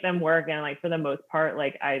able to make them work. And like, for the most part,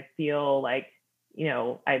 like, I feel like, you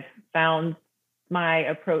know, I've found my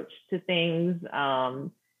approach to things.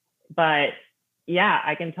 But yeah,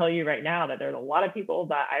 I can tell you right now that there's a lot of people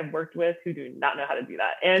that I've worked with who do not know how to do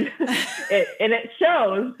that. And it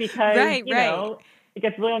shows, because, you know, it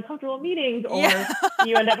gets really uncomfortable in meetings, or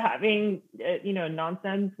you end up having, you know,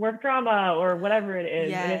 nonsense work drama or whatever it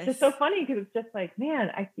is. And it's just so funny, because it's just like, man,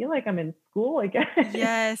 I feel like I'm in school again.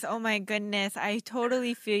 Yes. Oh my goodness. I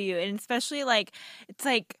totally feel you. And especially like, it's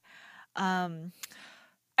like, I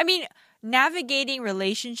mean, navigating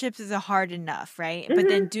relationships is hard enough, right? But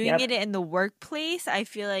then doing it in the workplace, I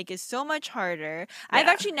feel like is so much harder. I've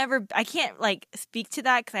actually I can't like speak to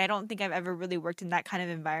that because I don't think I've ever really worked in that kind of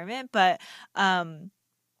environment. But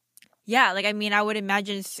yeah, like, I mean, I would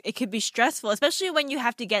imagine it could be stressful, especially when you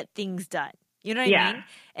have to get things done. You know what I mean?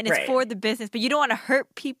 And it's for the business, but you don't want to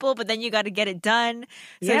hurt people, but then you got to get it done.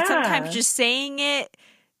 So sometimes just saying it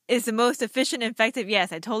is the most efficient and effective.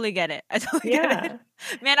 Yes, I totally get it. I totally get it.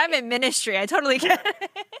 Man, I'm in ministry. I totally get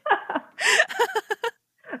it.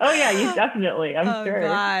 Oh yeah, you definitely. I'm sure. Oh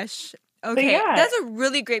gosh. Okay, that's a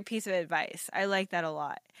really great piece of advice. I like that a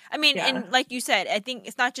lot. I mean, and like you said, I think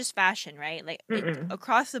it's not just fashion, right? Like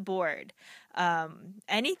across the board,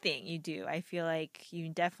 anything you do, I feel like you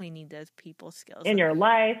definitely need those people skills in your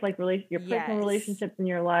life, like your personal relationships in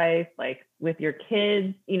your life, like with your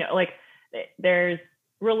kids. You know, like there's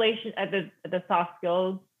the soft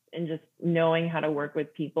skills and just knowing how to work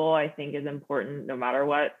with people, I think, is important no matter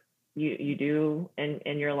what you do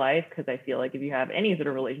in your life, because I feel like if you have any sort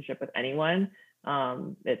of relationship with anyone,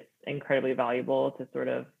 it's incredibly valuable to sort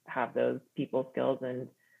of have those people skills and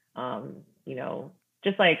you know,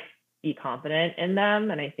 just like be confident in them.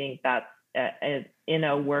 And I think that's in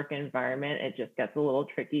a work environment, it just gets a little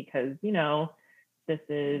tricky because, you know, this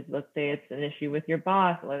is, let's say it's an issue with your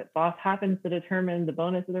boss. The boss happens to determine the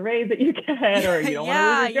bonus or the raise that you get, or you don't want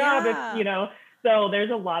to lose your job. If, you know, so there's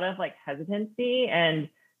a lot of like hesitancy. And,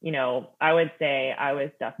 you know, I would say I was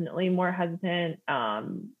definitely more hesitant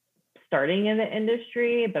starting in the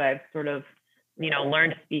industry, but I've sort of, you know,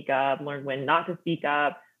 learned to speak up, learned when not to speak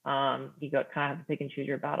up. You kind of have to pick and choose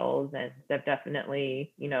your battles, and I've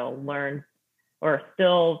definitely, you know, learned or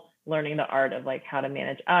still learning the art of like how to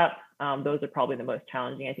manage up. Those are probably the most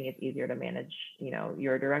challenging. I think it's easier to manage, you know,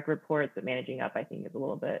 your direct reports, but managing up, I think, is a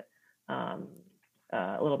little bit a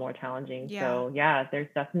little more challenging. Yeah. So yeah, there's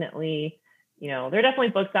definitely, you know, there are definitely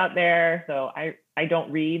books out there. So I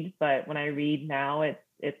don't read, but when I read now,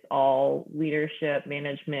 it's all leadership,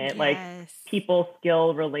 management, like people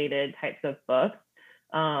skill related types of books.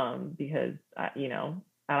 Because you know,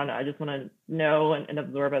 I don't know, I just want to know and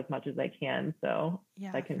absorb as much as I can, so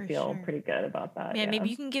I can feel pretty good about that. Yeah, maybe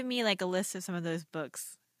you can give me like a list of some of those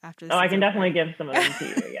books after this. Oh, I can definitely give some of them to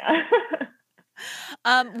you. Yeah.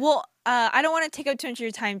 Well, I don't want to take up too much of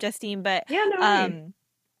your time, Justine, but yeah, no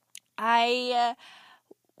I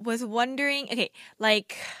was wondering, okay,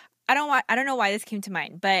 like I don't know why this came to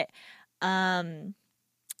mind, but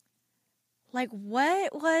like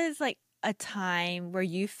what was like a time where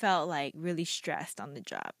you felt like really stressed on the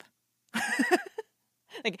job?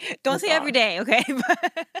 Like, don't say every day, okay?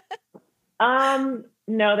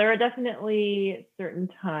 No, there are definitely certain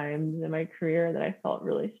times in my career that I felt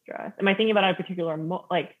really stressed. Am I thinking about a particular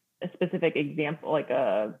like a specific example, like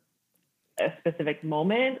a specific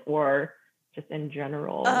moment, or just in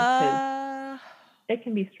general? Because it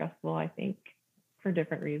can be stressful, I think, for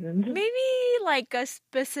different reasons. Maybe like a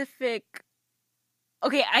specific.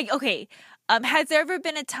 Okay, has there ever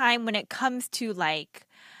been a time when it comes to like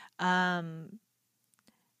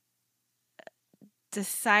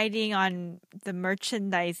deciding on the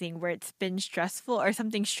merchandising where it's been stressful, or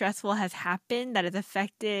something stressful has happened that has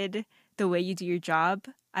affected the way you do your job?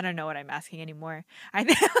 I don't know what I'm asking anymore.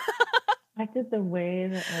 Affected the way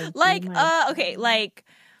that I like okay, like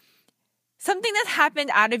something that's happened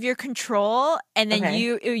out of your control, and then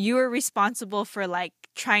you were responsible for like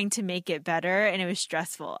trying to make it better, and it was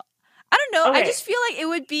stressful. I don't know. I just feel like it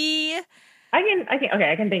would be. I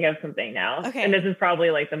can think of something now. Okay. And this is probably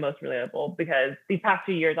like the most relatable, because these past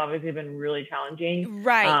 2 years obviously have been really challenging.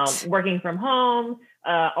 Right. Working from home,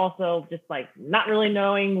 also just like not really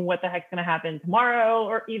knowing what the heck's going to happen tomorrow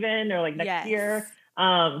or like next year.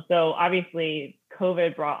 So obviously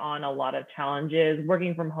COVID brought on a lot of challenges.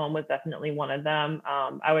 Working from home was definitely one of them.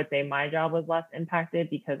 I would say my job was less impacted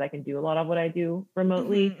because I can do a lot of what I do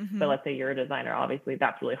remotely. But let's say you're a designer, obviously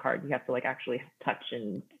that's really hard. You have to like actually touch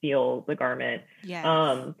and feel the garment.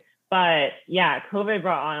 But yeah, COVID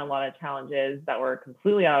brought on a lot of challenges that were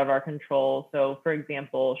completely out of our control. So for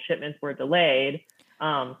example, shipments were delayed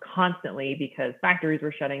constantly because factories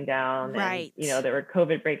were shutting down. And, you know, there were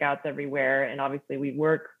COVID breakouts everywhere. And obviously we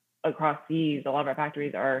work across seas. A lot of our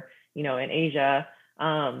factories are, you know, in Asia.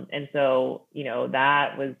 And so, you know,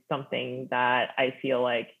 that was something that I feel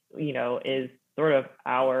like, you know, is sort of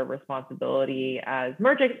our responsibility as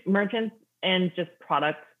merchants and just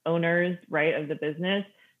product owners, right, of the business.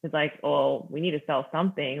 It's like, well, we need to sell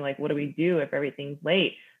something. Like, what do we do if everything's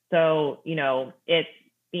late? So, you know, it's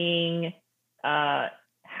being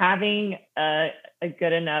having a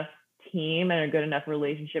good enough team and a good enough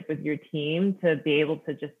relationship with your team to be able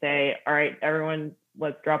to just say, all right, everyone,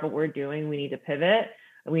 let's drop what we're doing. We need to pivot.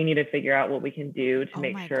 We need to figure out what we can do to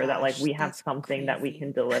make sure that like we have something that we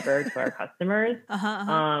can deliver to our customers.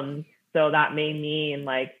 So that may mean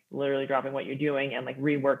like literally dropping what you're doing and like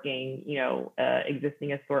reworking, you know,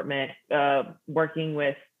 existing assortment, working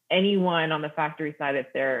with anyone on the factory side if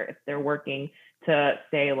they're working to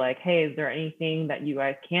say like, hey, is there anything that you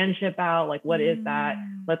guys can ship out? Like, what is that?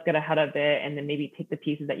 Let's get ahead of it. And then maybe take the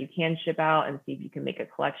pieces that you can ship out and see if you can make a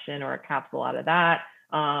collection or a capsule out of that.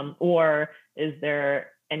 Or is there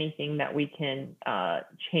anything that we can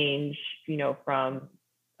change, you know, from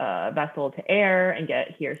vessel to air and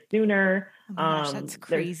get here sooner? Oh my gosh, that's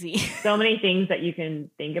crazy. There's so many things that you can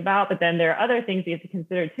think about, but then there are other things you have to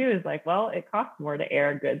consider too, is like, well, it costs more to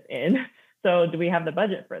air goods in. So do we have the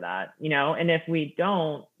budget for that? You know, and if we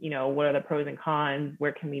don't, you know, what are the pros and cons?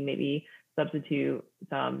 Where can we maybe substitute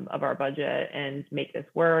some of our budget and make this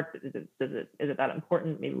work? Is it that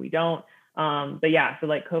important? Maybe we don't. But yeah, so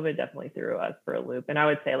like COVID definitely threw us for a loop. And I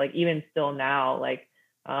would say like even still now, like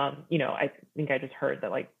I think I just heard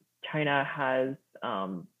that like China has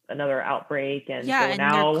another outbreak, and Yeah, so and they're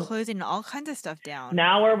now closing all kinds of stuff down.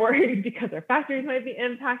 now we're worried because our factories might be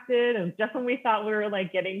impacted. And just when we thought we were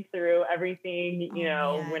like getting through everything,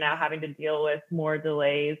 Oh we're man. now having to deal with more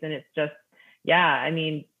delays. And it's just, yeah, I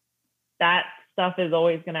mean, that stuff is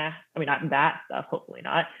always gonna, I mean, not that stuff, hopefully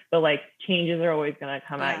not, but like changes are always gonna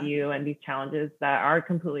come at Yeah. you, and these challenges that are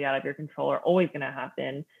completely out of your control are always gonna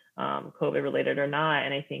happen, COVID related or not.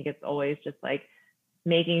 And I think it's always just like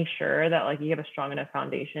making sure that like you have a strong enough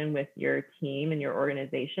foundation with your team and your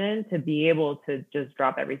organization to be able to just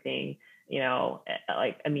drop everything,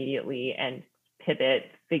 like immediately and pivot,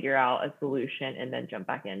 figure out a solution, and then jump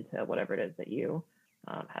back into whatever it is that you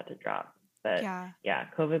had to drop. But Yeah. yeah,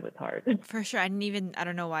 COVID was hard. For sure. I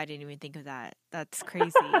don't know why I didn't even think of that. That's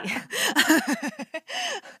crazy.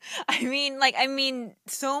 I mean,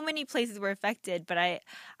 so many places were affected, but I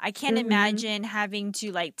can't Mm-hmm. imagine having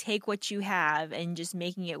to like take what you have and just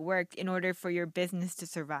making it work in order for your business to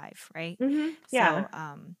survive, right? Mm-hmm. Yeah.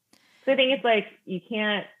 So, So I think it's like you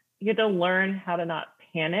have to learn how to not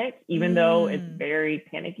panic, even though it's mm. very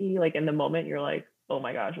panicky. Like in the moment, you're like, oh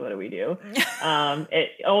my gosh, what do we do? It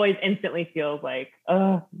always instantly feels like,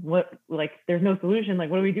 oh, what, like there's no solution. Like,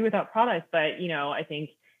 what do we do without products? But, I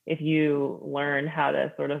think if you learn how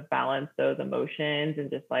to sort of balance those emotions and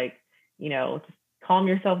just like, just calm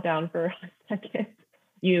yourself down for a second,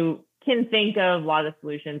 you can think of a lot of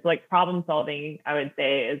solutions. Like problem solving, I would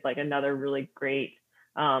say, is like another really great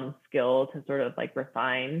skill to sort of like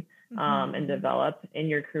refine Mm-hmm, and mm-hmm. develop in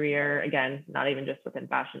your career. Again, not even just within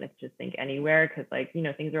fashion, it's just think anywhere, because like,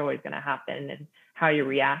 things are always going to happen, and how you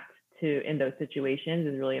react to in those situations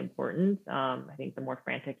is really important. I think the more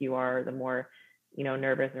frantic you are, the more,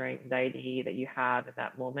 nervous or anxiety that you have at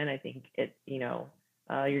that moment, I think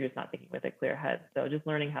you're just not thinking with a clear head. So just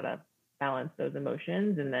learning how to balance those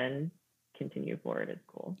emotions and then continue forward is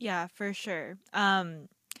cool. Yeah, for sure. I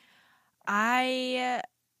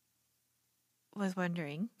was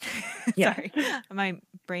wondering, Yeah. sorry, my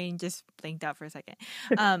brain just blinked out for a second.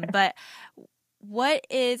 But what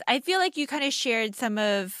is, I feel like you kind of shared some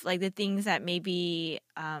of like the things that maybe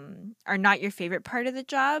are not your favorite part of the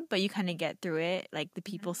job, but you kind of get through it, like the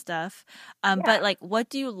people stuff. But Yeah. like, what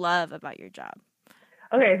do you love about your job?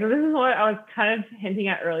 Okay, so this is what I was kind of hinting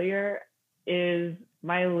at earlier, is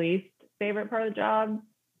my least favorite part of the job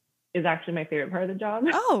is actually my favorite part of the job.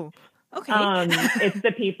 Oh, okay. It's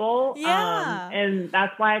the people. Yeah. And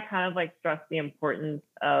that's why I kind of like stress the importance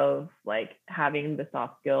of like having the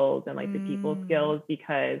soft skills and like the people Mm, skills,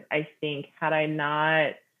 because I think had I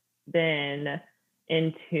not been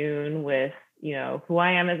in tune with, who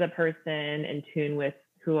I am as a person, in tune with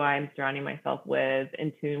who I'm surrounding myself with,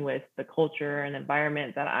 in tune with the culture and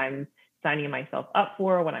environment that I'm signing myself up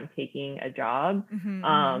for when I'm taking a job, mm-hmm,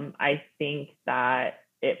 mm-hmm. I think that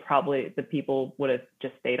the people would have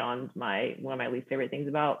just stayed on one of my least favorite things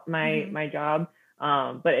about my Mm-hmm. my job.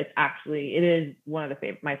 But it is one of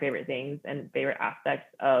my favorite things and favorite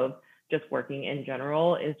aspects of just working in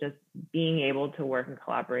general, is just being able to work and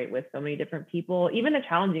collaborate with so many different people, even the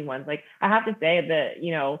challenging ones. Like I have to say that,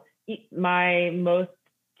 my most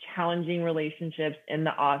challenging relationships in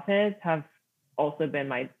the office have also been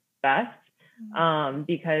my best,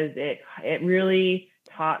 because it really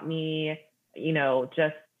taught me,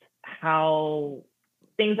 just how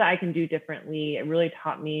things that I can do differently. It really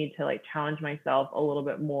taught me to like challenge myself a little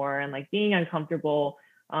bit more, and like being uncomfortable,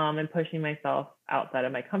 and pushing myself outside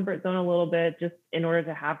of my comfort zone a little bit, just in order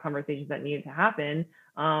to have conversations that needed to happen.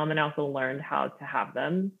 And I also learned how to have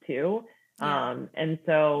them too. Yeah. And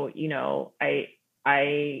so,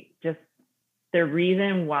 I just, the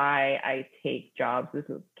reason why I take jobs,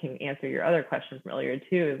 can answer your other questions from earlier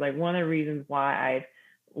too, is like one of the reasons why I've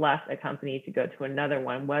left a company to go to another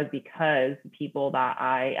one was because the people that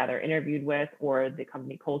I either interviewed with, or the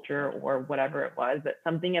company culture, or whatever it was, but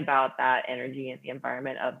something about that energy and the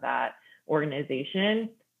environment of that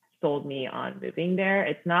organization sold me on moving there.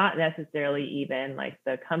 It's not necessarily even like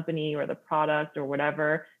the company or the product or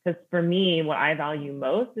whatever, because for me, what I value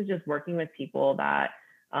most is just working with people that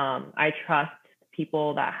I trust,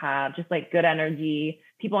 people that have just like good energy,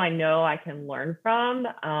 people I know I can learn from,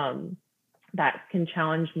 that can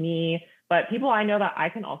challenge me, but people I know that I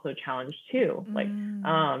can also challenge too.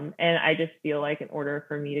 Mm, And I just feel like in order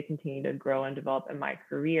for me to continue to grow and develop in my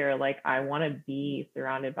career, like I want to be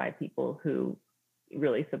surrounded by people who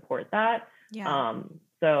really support that. yeah.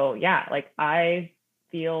 So yeah, like I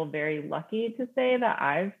feel very lucky to say that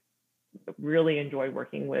I've really enjoyed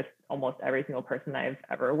working with almost every single person I've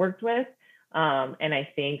ever worked with. And I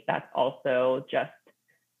think that's also just,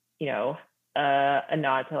 you know, a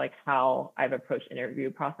nod to like how I've approached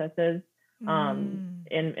interview processes. Mm.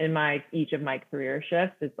 In my each of my career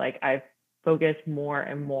shifts, it's like I've focused more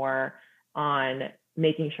and more on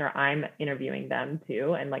making sure I'm interviewing them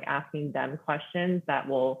too, and like asking them questions that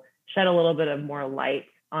will shed a little bit of more light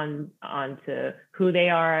onto who they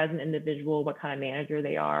are as an individual, what kind of manager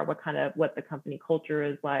they are, what the company culture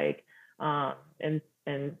is like, and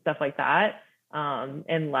stuff like that,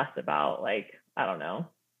 and less about like, I don't know,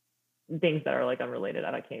 things that are like unrelated.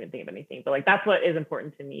 I can't even think of anything, but like that's what is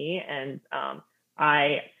important to me. And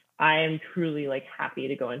I I am truly like happy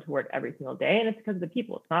to go into work every single day, and it's because of the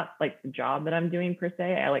people. It's not like the job that I'm doing per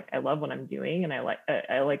se. I love what I'm doing, and I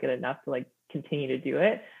like it enough to like continue to do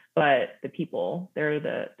it. But the people, they're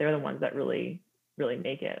the ones that really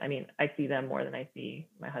make it. I mean, I see them more than I see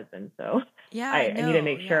my husband, so Yeah, I need to no,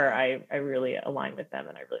 make sure yeah. I really align with them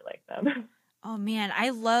and I really like them. Oh man,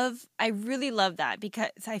 I really love that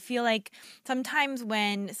because I feel like sometimes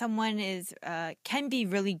when someone is can be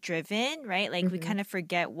really driven, right? Like we Mm-hmm. kind of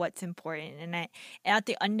forget what's important, and at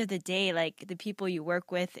the end of the day, like the people you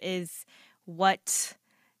work with is what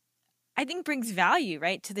I think brings value,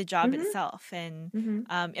 right, to the job Mm-hmm. itself. And Mm-hmm.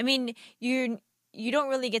 I mean, you don't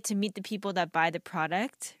really get to meet the people that buy the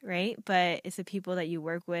product, right? But it's the people that you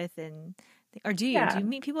work with, and or do you? Do Yeah. you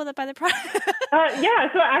meet people that buy the product?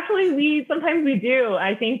 Yeah, so actually we sometimes we do.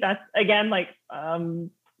 I think that's again like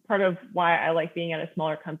part of why I like being at a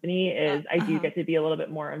smaller company is I do Uh-huh. get to be a little bit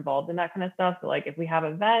more involved in that kind of stuff. So like if we have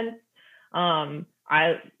events,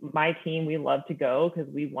 I my team we love to go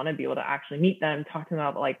because we want to be able to actually meet them, talk to them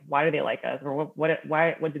about like why do they like us or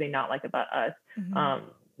what do they not like about us? Hmm. Um,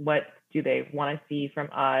 what do they want to see from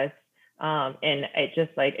us? And it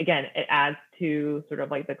just like again it adds to sort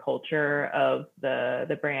of like the culture of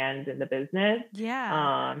the brand and the business,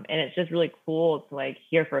 Yeah. and it's just really cool to like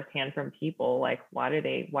hear firsthand from people like why do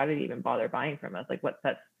they even bother buying from us, like what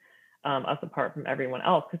sets us apart from everyone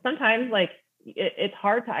else, because sometimes like it's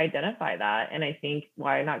hard to identify that, and I think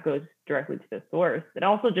why not go directly to the source. It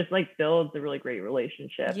also just like builds a really great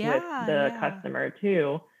relationship with Yeah, the yeah. customer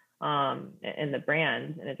too, and the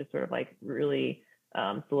brand, and it just sort of like really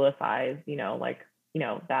solidifies, like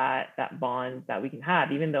that bond that we can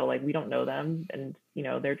have, even though like we don't know them, and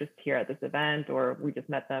they're just here at this event, or we just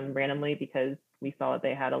met them randomly because we saw that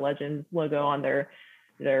they had a Legends logo on their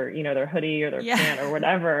hoodie or their Yeah. pant or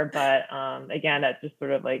whatever. But again, that just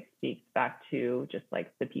sort of like speaks back to just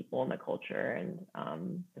like the people and the culture, and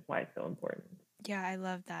that's why it's so important. Yeah, I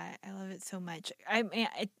love that. I love it so much. I mean,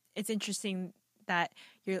 it's interesting that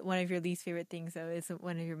your one of your least favorite things though is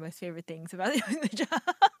one of your most favorite things about the job.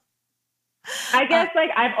 I Uh, guess like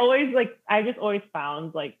I just always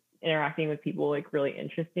found like interacting with people like really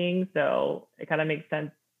interesting. So it kind of makes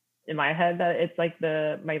sense in my head that it's like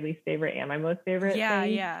my least favorite and my most favorite yeah,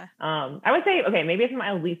 thing. yeah. I would say okay, maybe it's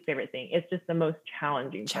my least favorite thing. It's just the most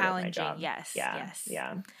challenging part of my Challenging. job. Yes, Yeah, yes.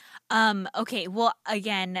 yeah. Okay, well,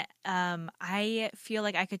 again, I feel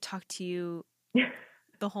like I could talk to you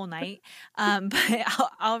the whole night. But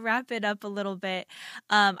I'll wrap it up a little bit.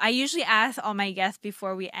 I usually ask all my guests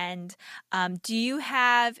before we end, do you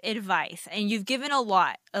have advice? And you've given a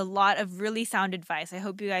lot of really sound advice. I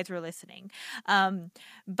hope you guys were listening.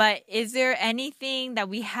 But is there anything that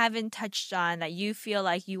we haven't touched on that you feel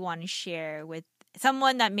like you want to share with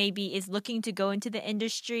someone that maybe is looking to go into the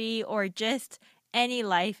industry, or just any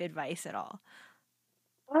life advice at all?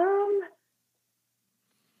 Um,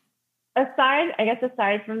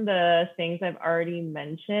 aside from the things I've already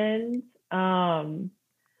mentioned,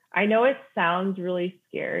 I know it sounds really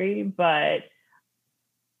scary, but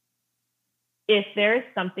if there's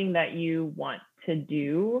something that you want to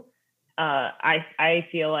do, I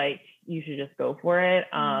feel like you should just go for it.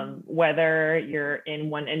 Mm, Whether you're in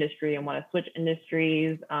one industry and want to switch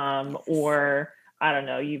industries, yes. or I don't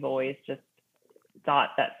know, you've always just thought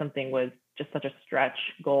that something was just such a stretch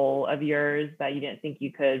goal of yours that you didn't think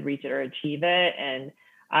you could reach it or achieve it. And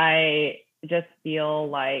I just feel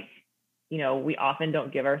like, we often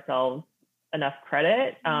don't give ourselves enough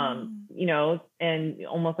credit, Mm, and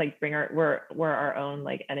almost like we're our own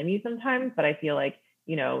like enemies sometimes. But I feel like,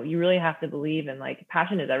 you really have to believe in like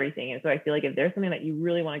passion is everything. And so I feel like if there's something that you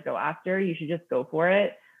really want to go after, you should just go for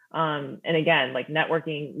it. And again, like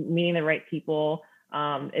networking, meeting the right people,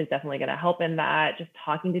 is definitely going to help in that. Just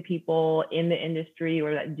talking to people in the industry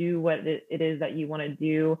or that do what it is that you want to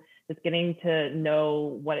do, just getting to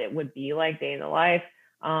know what it would be like day in the life,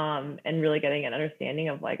 and really getting an understanding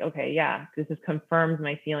of like, okay, yeah, this just confirms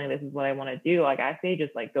my feeling. This is what I want to do. Like I say,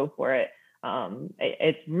 just like go for it.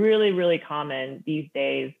 It's really, really common these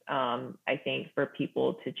days, I think, for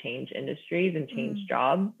people to change industries and change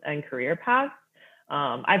jobs and career paths.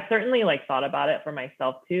 I've certainly like thought about it for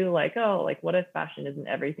myself too. Like, oh, like what if fashion isn't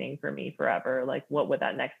everything for me forever? Like, what would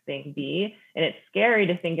that next thing be? And it's scary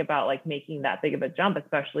to think about like making that big of a jump,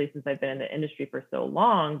 especially since I've been in the industry for so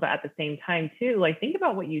long. But at the same time too, like think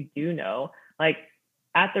about what you do know. Like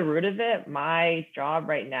at the root of it, my job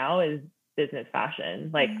right now is business fashion.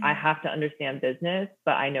 Like I have to understand business,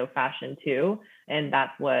 but I know fashion too. And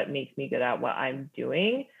that's what makes me good at what I'm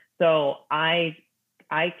doing. So I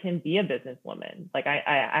can be a businesswoman. Like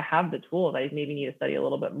I have the tools. I maybe need to study a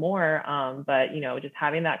little bit more. But you know, just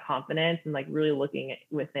having that confidence and like really looking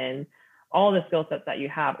within all the skill sets that you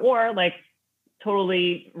have, or like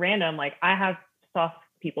totally random, like I have soft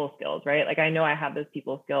people skills, right? Like I know I have those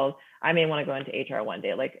people skills. I may want to go into HR one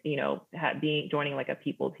day, like, you know, joining like a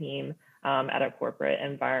people team at a corporate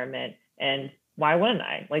environment. And why wouldn't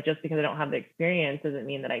I? Like, just because I don't have the experience doesn't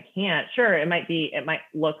mean that I can't. Sure, it might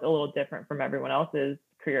look a little different from everyone else's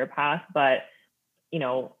career path, but you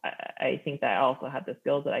know, I think that I also have the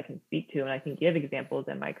skills that I can speak to, and I can give examples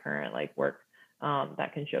in my current like work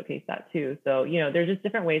that can showcase that too. So, you know, there's just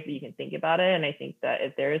different ways that you can think about it. And I think that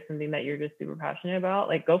if there is something that you're just super passionate about,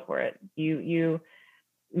 like go for it. You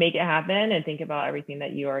make it happen and think about everything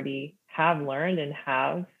that you already have learned and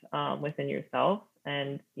have within yourself,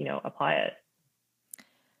 and, you know, apply it.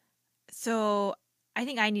 So I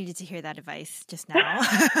think I needed to hear that advice just now.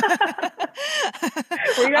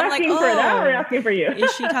 Were you asking for that, or were you asking for you?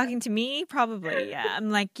 Is she talking to me? Probably, yeah.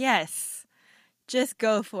 I'm like, yes, just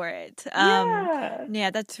go for it.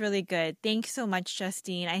 Yeah, that's really good. Thanks so much,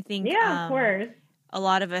 Justine. I think of course. A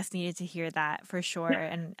lot of us needed to hear that for sure.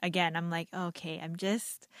 And again, I'm like, okay,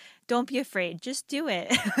 don't be afraid. Just do it.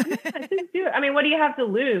 Just do it. I mean, what do you have to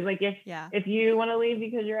lose? Like if you want to leave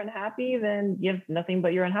because you're unhappy, then you have nothing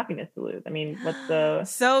but your unhappiness to lose. I mean, what's the...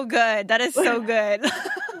 So good. That is so good.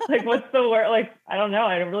 Like, what's the word? Like, I don't know.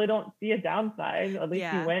 I really don't see a downside. At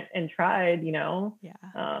least you went and tried, you know? Yeah.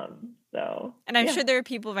 So. And I'm sure there are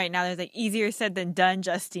people right now that's like, easier said than done,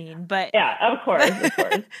 Justine. But yeah, of course.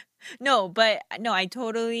 No, I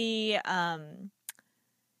totally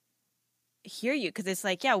hear you, because it's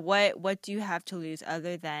like, yeah, what do you have to lose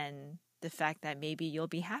other than the fact that maybe you'll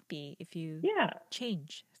be happy if you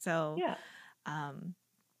change? So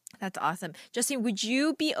that's awesome. Justine, would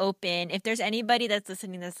you be open, if there's anybody that's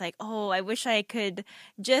listening that's like, oh, I wish I could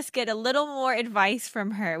just get a little more advice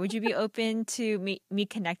from her, would you be open to me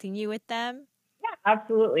connecting you with them? Yeah,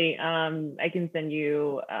 absolutely. I can send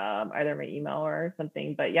you either my email or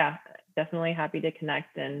something, but yeah, definitely happy to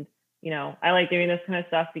connect. And, you know, I like doing this kind of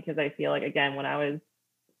stuff because I feel like, again, when I was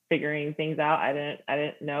figuring things out, I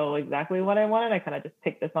didn't know exactly what I wanted. I kind of just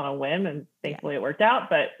picked this on a whim, and thankfully it worked out.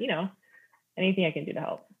 But, you know, anything I can do to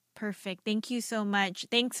help. Perfect. Thank you so much.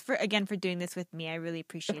 Thanks for doing this with me. I really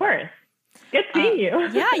appreciate it. Of course. Good seeing you.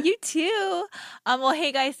 Yeah, you too. Well,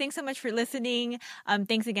 hey guys, thanks so much for listening.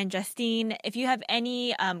 Thanks again, Justine. If you have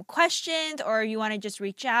any questions, or you want to just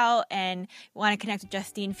reach out and want to connect with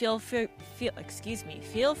Justine, feel free to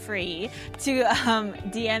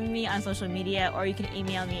DM me on social media, or you can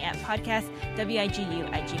email me at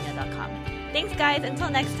podcastwigu@gmail.com. Thanks guys. Until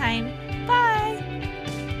next time. Bye.